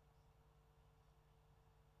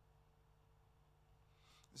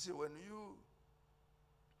 You see,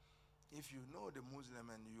 if you know the Muslim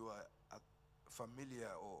and you are familiar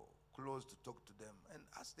or close to talk to them and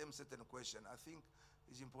ask them certain questions, I think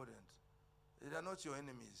it's important. They are not your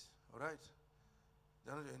enemies, all right?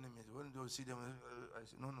 They're not your enemies. When you see them, I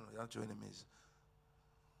say, no, they're not your enemies.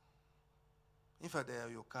 In fact, they are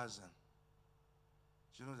your cousin.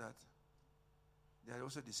 Do you know that? They are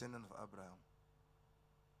also descendants of Abraham,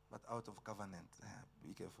 but out of covenant.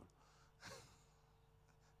 Be careful.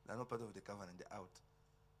 They are not part of the covenant, they're out.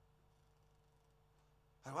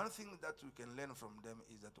 And one thing that we can learn from them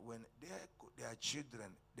is that when they are children,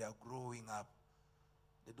 they are growing up,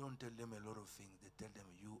 they don't tell them a lot of things. They tell them,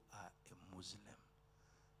 you are a Muslim.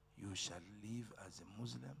 You shall live as a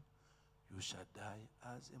Muslim. You shall die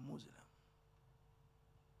as a Muslim.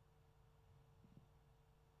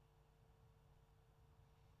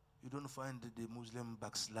 You don't find the Muslim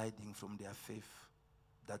backsliding from their faith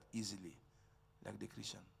that easily, like the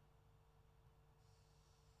Christian.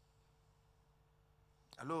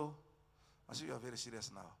 Hello? I say you are very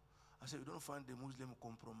serious now. I say you don't find the Muslim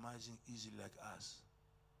compromising easily like us.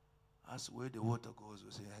 As where the water goes,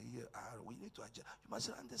 we say, here, we need to adjust. You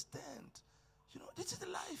must understand. You know, this is the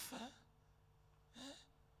life.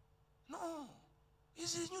 No.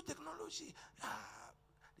 It's a new technology.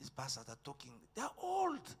 These pastors are talking. They are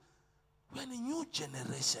old. We're in a new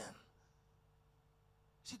generation.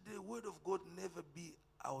 See, the word of God never be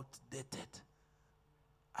outdated.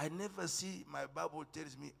 I never see my Bible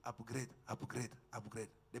tells me upgrade, upgrade, upgrade.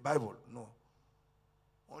 The Bible, no.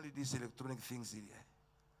 Only these electronic things here.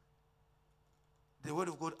 The word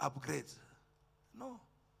of God upgrades. No.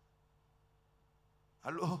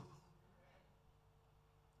 Hello?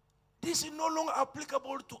 This is no longer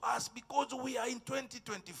applicable to us because we are in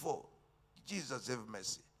 2024. Jesus have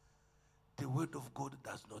mercy. The word of God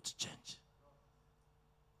does not change.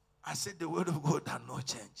 I said the word of God does not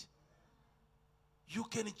change. You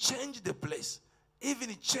can change the place,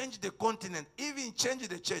 even change the continent, even change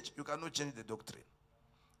the church. You cannot change the doctrine.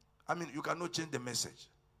 I mean, you cannot change the message.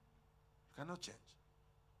 You cannot change.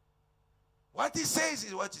 What he says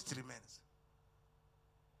is what it remains.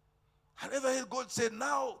 I never heard God say,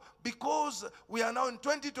 now, because we are now in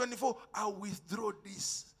 2024, I withdraw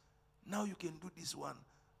this. Now you can do this one.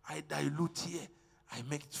 I dilute here. I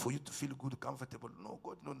make it for you to feel good, comfortable. No,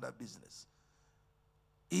 God knows that business.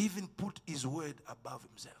 He even put his word above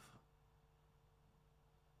himself.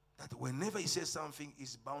 That whenever he says something,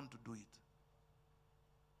 he's bound to do it.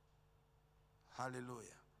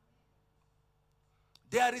 Hallelujah.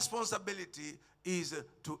 Their responsibility is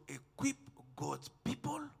to equip God's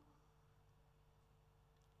people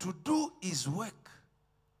to do his work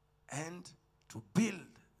and to build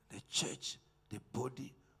the church, the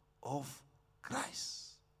body of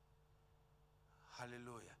Christ.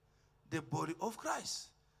 Hallelujah. The body of Christ.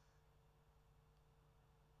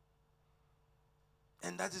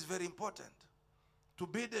 And that is very important. To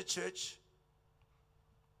build the church,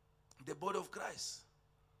 the body of Christ.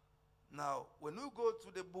 Now, when we go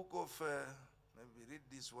to the book of, maybe read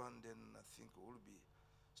this one, then I think we'll be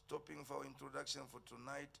stopping for our introduction for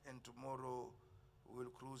tonight, and tomorrow we'll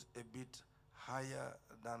cruise a bit higher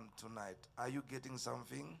than tonight. Are you getting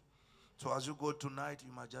something? So as you go tonight,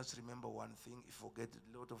 you must just remember one thing. If you forget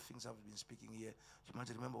a lot of things I've been speaking here, you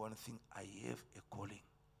must remember one thing. I have a calling.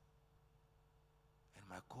 And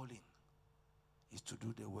my calling is to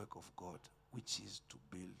do the work of God, which is to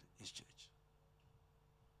build his church.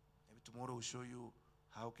 Maybe tomorrow we'll show you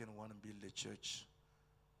how can one build a church.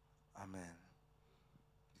 Amen.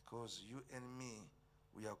 Because you and me,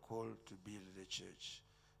 we are called to build the church.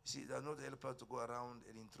 You see, they're not helpers to go around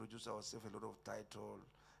and introduce ourselves a lot of title.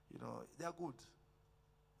 You know, they are good.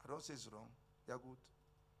 I don't say it's wrong. They are good.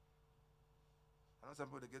 I know some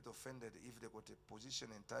people, they get offended if they got a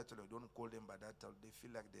position and title, you don't call them by that title. They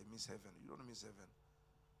feel like they miss heaven. You don't miss heaven.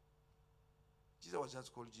 Jesus was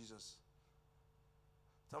just called Jesus.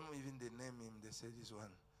 Some even they name him, they say this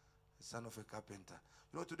one, the son of a carpenter.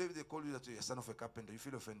 You know, today if they call you that you're a son of a carpenter, you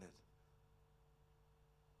feel offended.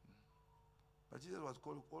 But Jesus was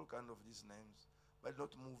called all kinds of these names, but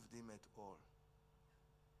not moved him at all.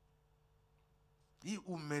 He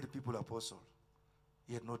who made people apostle,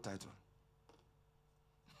 he had no title.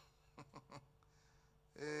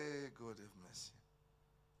 Hey, God have mercy.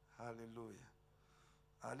 Hallelujah.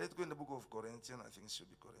 Let's go in the book of Corinthians. I think it should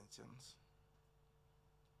be Corinthians.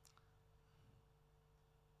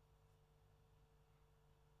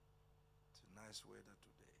 It's a nice weather today.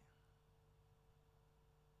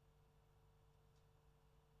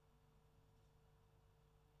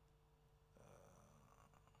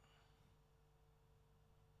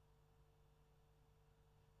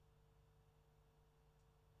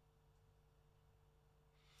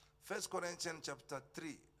 First Corinthians chapter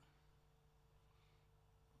 3.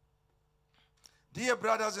 Dear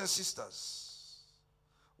brothers and sisters,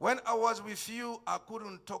 when I was with you, I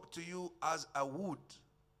couldn't talk to you as I would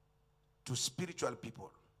to spiritual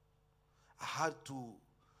people. I had to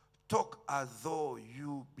talk as though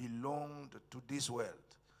you belonged to this world,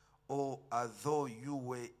 or as though you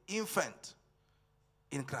were infant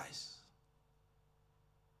in Christ.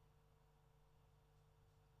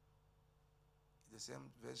 The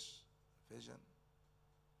same version?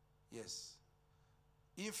 Yes.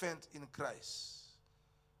 Infant in Christ.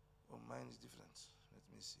 Oh, mine is different. Let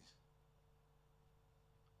me see.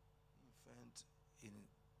 Infant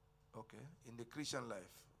in the Christian life.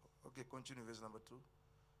 Okay, continue verse number 2.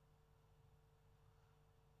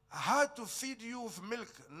 I had to feed you with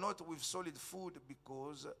milk, not with solid food,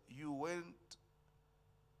 because you weren't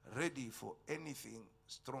ready for anything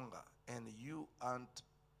stronger, and you aren't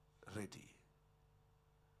ready.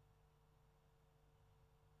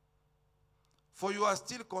 For you are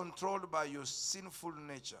still controlled by your sinful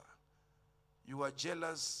nature. You are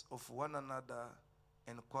jealous of one another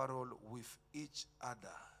and quarrel with each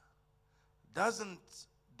other. Doesn't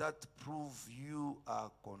that prove you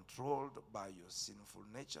are controlled by your sinful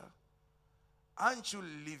nature? Aren't you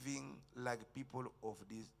living like people of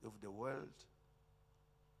the world?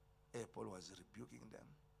 Paul was rebuking them.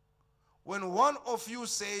 When one of you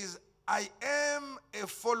says, I am a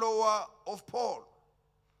follower of Paul,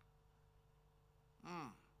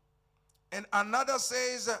 and another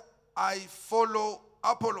says, I follow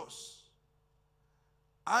Apollos,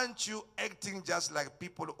 aren't you acting just like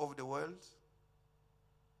people of the world?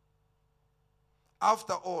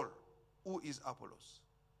 After all, who is Apollos?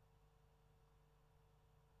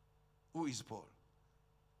 Who is Paul?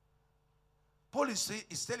 Paul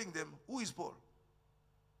is telling them, who is Paul?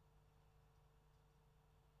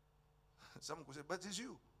 Some could say, but it's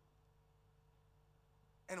you.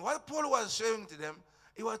 And what Paul was showing to them,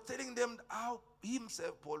 he was telling them how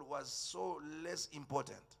himself, Paul, was so less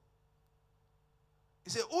important. He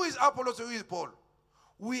said, who is Apollos, who is Paul?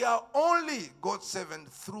 We are only God's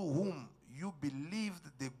servants through whom you believed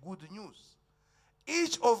the good news.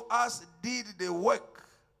 Each of us did the work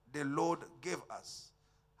the Lord gave us.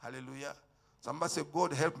 Hallelujah. Somebody say,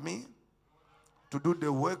 God help me to do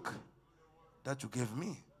the work that you gave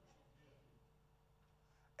me.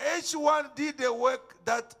 Each one did the work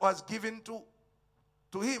that was given to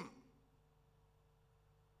him.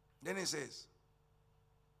 Then he says,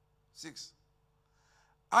 6.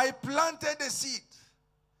 I planted the seed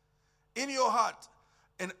in your heart,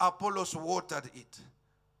 and Apollos watered it.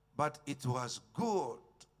 But it was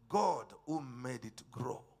God who made it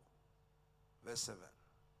grow. Verse 7.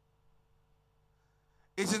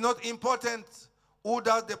 It is not important who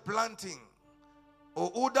does the planting or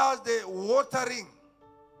who does the watering.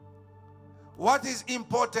 What is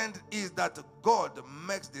important is that God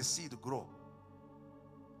makes the seed grow.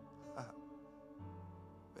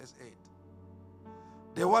 Verse 8.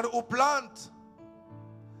 The one who plants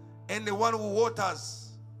and the one who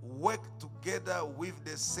waters work together with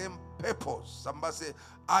the same purpose. Somebody say,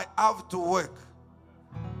 I have to work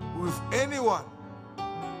with anyone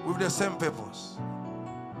with the same purpose.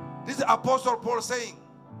 This is Apostle Paul saying,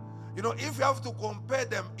 you know, if you have to compare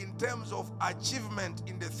them in terms of achievement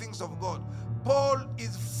in the things of God, Paul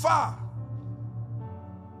is far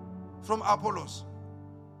from Apollos.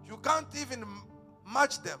 You can't even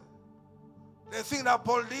match them. The thing that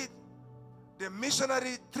Paul did, the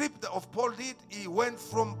missionary trip of Paul did, he went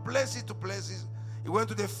from places to places. He went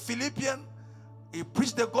to the Philippians, he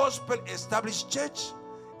preached the gospel, established church.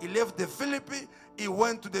 He left the Philippi, he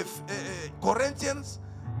went to the Corinthians.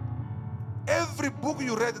 Every book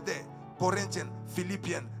you read there, Corinthian,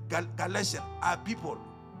 Philippian, Galatian, are people.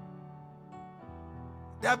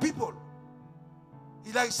 They are people.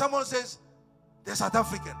 It's like someone says, the South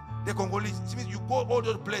African, the Congolese. It means you go all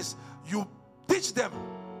those places, you teach them,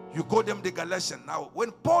 you call them the Galatian. Now,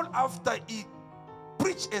 when Paul, after he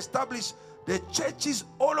preached, established the churches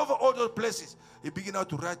all over all those places, he began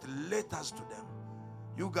to write letters to them.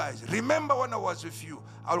 You guys, remember when I was with you,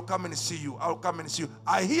 I'll come and see you. I'll come and see you.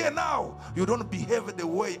 I hear now you don't behave the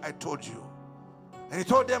way I told you. And he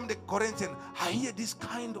told them, the Corinthians, I hear this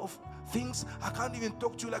kind of things. I can't even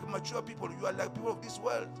talk to you like mature people. You are like people of this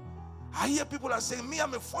world. I hear people are saying, me,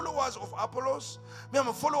 I'm a follower of Apollos. Me, I'm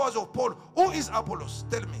a follower of Paul. Who is Apollos?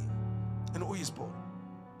 Tell me. And who is Paul?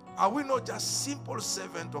 Are we not just simple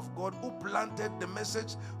servant of God who planted the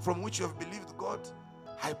message from which you have believed God?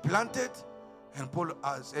 I planted, and Paul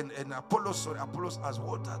has, and Apollos has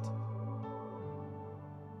watered.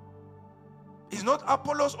 It's not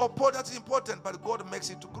Apollos or Paul that's important, but God makes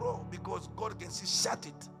it to grow because God can see shut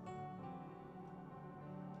it.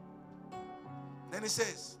 Then he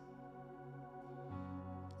says,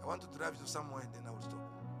 I want to drive you somewhere and then I will stop.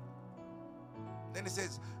 Then he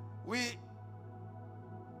says,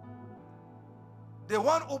 the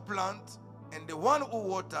one who plants and the one who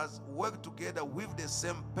waters work together with the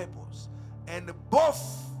same purpose, and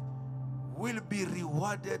both will be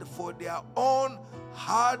rewarded for their own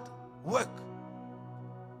hard work.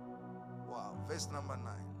 Wow, verse number 9.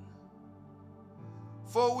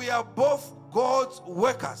 For we are both God's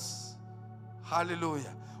workers.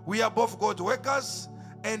 Hallelujah. We are both God's workers,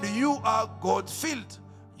 and you are God's field.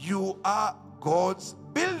 You are God's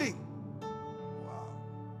building. Wow.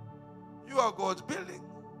 You are God's building.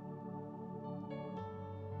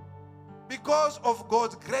 Because of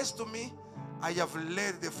God's grace to me, I have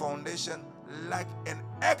laid the foundation like an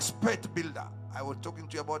expert builder. I was talking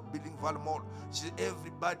to you about building Valmall.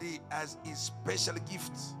 Everybody has his special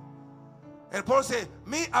gifts. And Paul said,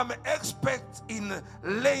 me, I'm an expert in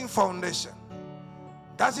laying foundation.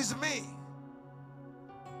 That is me.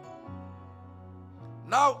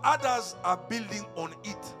 Now others are building on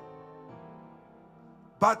it.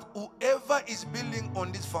 But whoever is building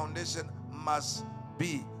on this foundation must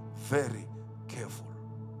be very careful.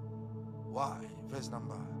 Why? Verse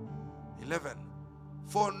number 11.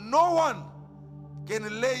 For no one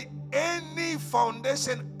can lay any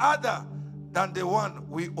foundation other than the one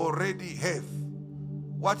we already have.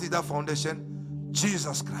 What is that foundation?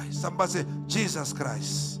 Jesus Christ. Somebody say, Jesus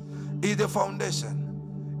Christ is the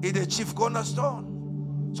foundation, is the chief cornerstone.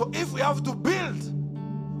 So if we have to build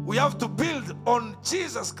on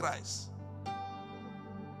Jesus Christ.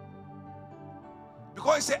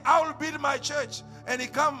 Because he said, I will build my church. And he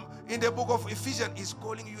come in the book of Ephesians, he's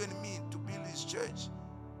calling you and me to build his church.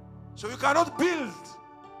 So you cannot build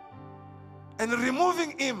and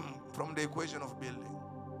removing him from the equation of building.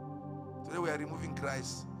 Today we are removing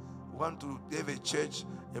Christ. We want to have a church,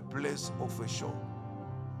 a place of a show,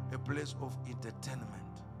 a place of entertainment,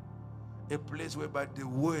 a place whereby the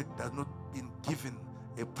word does not been given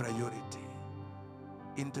a priority.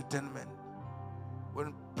 Entertainment.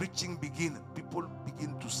 When preaching begin, people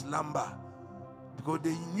begin to slumber because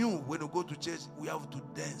they knew when we go to church we have to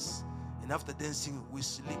dance, and after dancing we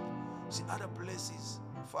sleep. See, other places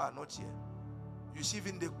far, not here. You see,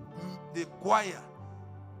 even the choir,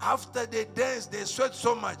 after they dance, they sweat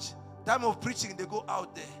so much. Time of preaching, they go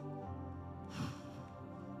out there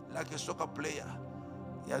like a soccer player.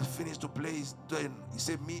 He has finished to play his turn. He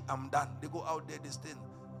said, me, I'm done. They go out there, they stand.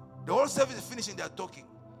 The whole service is finishing, they are talking.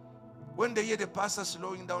 When they hear the pastor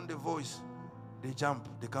slowing down the voice, they jump,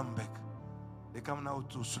 they come back. They come now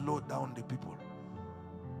to slow down the people.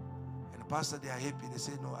 And the pastor, they are happy. They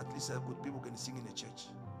say, no, at least good people can sing in the church.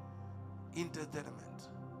 Entertainment.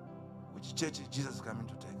 Which church is Jesus coming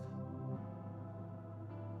to take?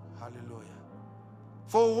 Hallelujah.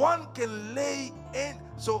 For one can lay in,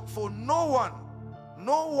 so for no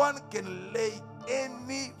one can lay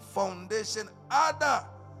any foundation other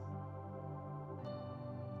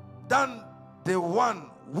than the one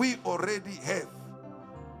we already have,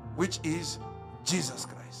 which is Jesus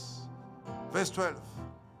Christ. Verse 12.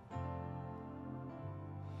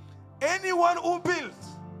 Anyone who builds,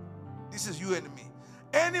 this is you and me,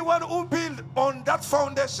 anyone who builds on that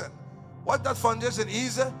foundation, what that foundation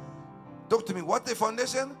is, talk to me, what the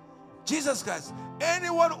foundation? Jesus Christ.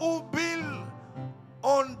 Anyone who builds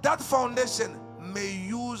on that foundation may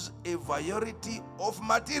use a variety of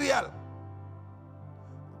material: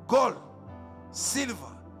 gold,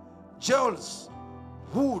 silver, jewels,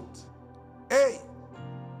 wood, hay,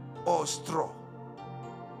 or straw.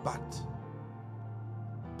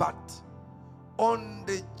 But on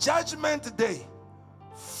the judgment day,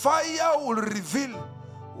 fire will reveal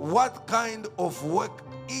what kind of work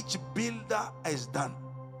each builder has done.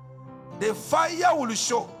 The fire will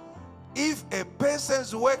show if a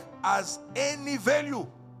person's work has any value.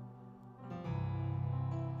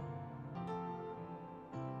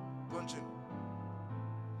 Continue.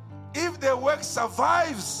 If the work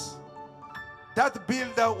survives, that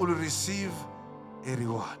builder will receive a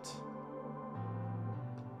reward.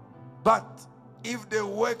 But if the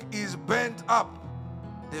work is burnt up,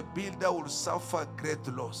 the builder will suffer great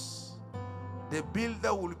loss. The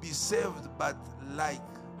builder will be saved, but like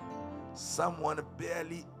someone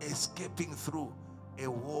barely escaping through a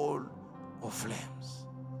wall of flames.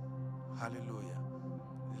 Hallelujah.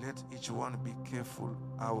 Let each one be careful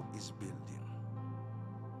how he's building.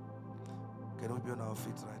 Can we be on our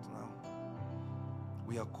feet right now?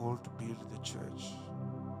 We are called to build the church.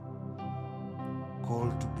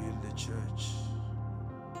 Called to build the church.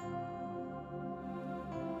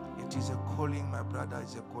 It is a calling, my brother,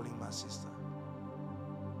 it's a calling, my sister.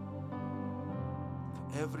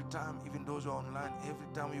 Every time, even those who are online, every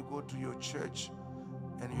time you go to your church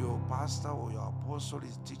and your pastor or your apostle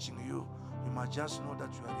is teaching you, you must just know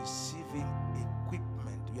that you are receiving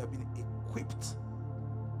equipment. You have been equipped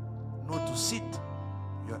not to sit.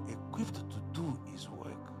 You are equipped to do his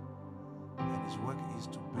work. And his work is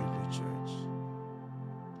to build the church.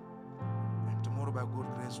 And tomorrow, by God's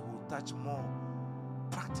grace, we'll touch more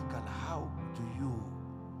practical. How do you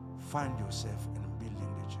find yourself in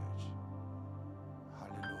building the church?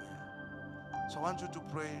 So I want you to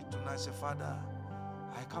pray tonight. Say, Father,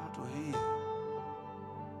 I come to hear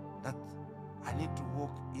that I need to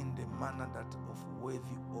walk in the manner that of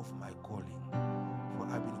worthy of my calling. For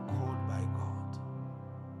I've been called by God.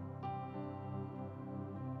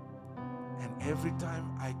 And every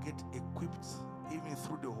time I get equipped, even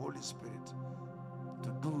through the Holy Spirit, to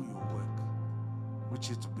do your work, which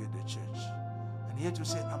is to build the church. And yet you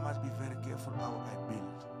say, I must be very careful how I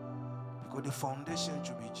build. Because the foundation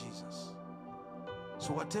should be Jesus.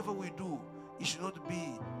 So whatever we do, it should not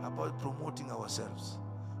be about promoting ourselves.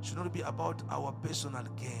 It should not be about our personal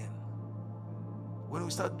gain. When we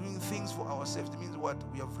start doing things for ourselves, it means what?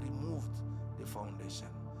 We have removed the foundation.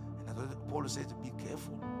 And that's what Paul said, be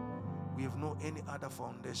careful. We have no any other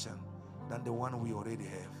foundation than the one we already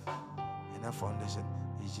have. And that foundation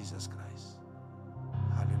is Jesus Christ.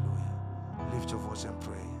 Hallelujah. Lift your voice and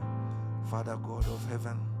pray. Father God of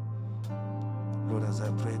heaven, Lord, as I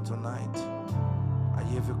pray tonight, I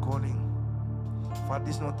have a calling. Father,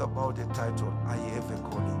 it's not about a title. I have a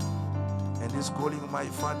calling. And this calling, my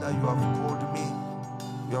Father, you have called me.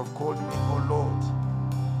 You have called me, oh Lord,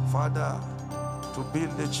 Father, to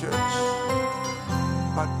build the church.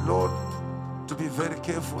 But Lord, to be very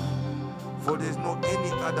careful, for there is no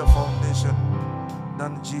any other foundation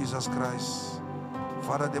than Jesus Christ.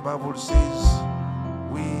 Father, the Bible says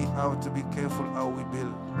we have to be careful how we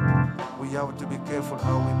build. We have to be careful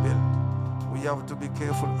how we build. We have to be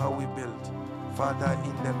careful how we build. Father,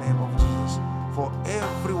 in the name of Jesus, for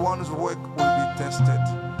everyone's work will be tested.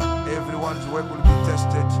 Everyone's work will be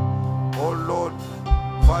tested. Oh Lord,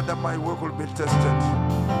 Father, my work will be tested.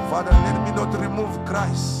 Father, let me not remove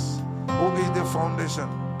Christ, who is the foundation.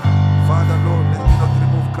 Father, Lord, let me not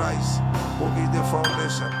remove Christ, who is the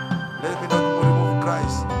foundation. Let me not remove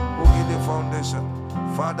Christ, who is the foundation.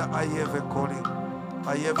 Father, I have a calling.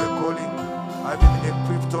 I have a calling. I've been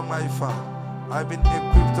equipped on my Father. I've been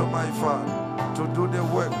equipped on my Father to do the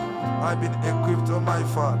work. I've been equipped on my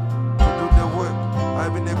Father to do the work.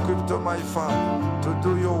 I've been equipped on my Father to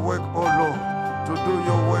do your work, oh Lord. To do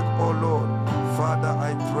your work, oh Lord. Father,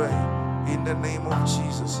 I pray in the name of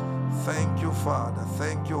Jesus. Thank you, Father.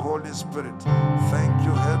 Thank you, Holy Spirit. Thank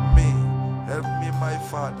you. Help me. Help me, my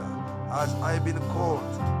Father, as I've been called,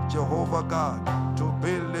 Jehovah God, to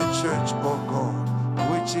build a church, oh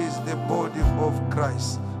God, which is the body of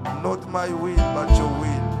Christ. Not my will, but your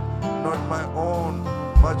will. Not my own,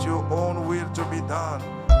 but your own will to be done.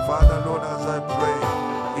 Father, Lord, as I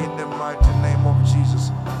pray in the mighty name of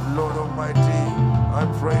Jesus, Lord Almighty, I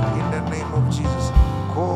pray in the name of Jesus.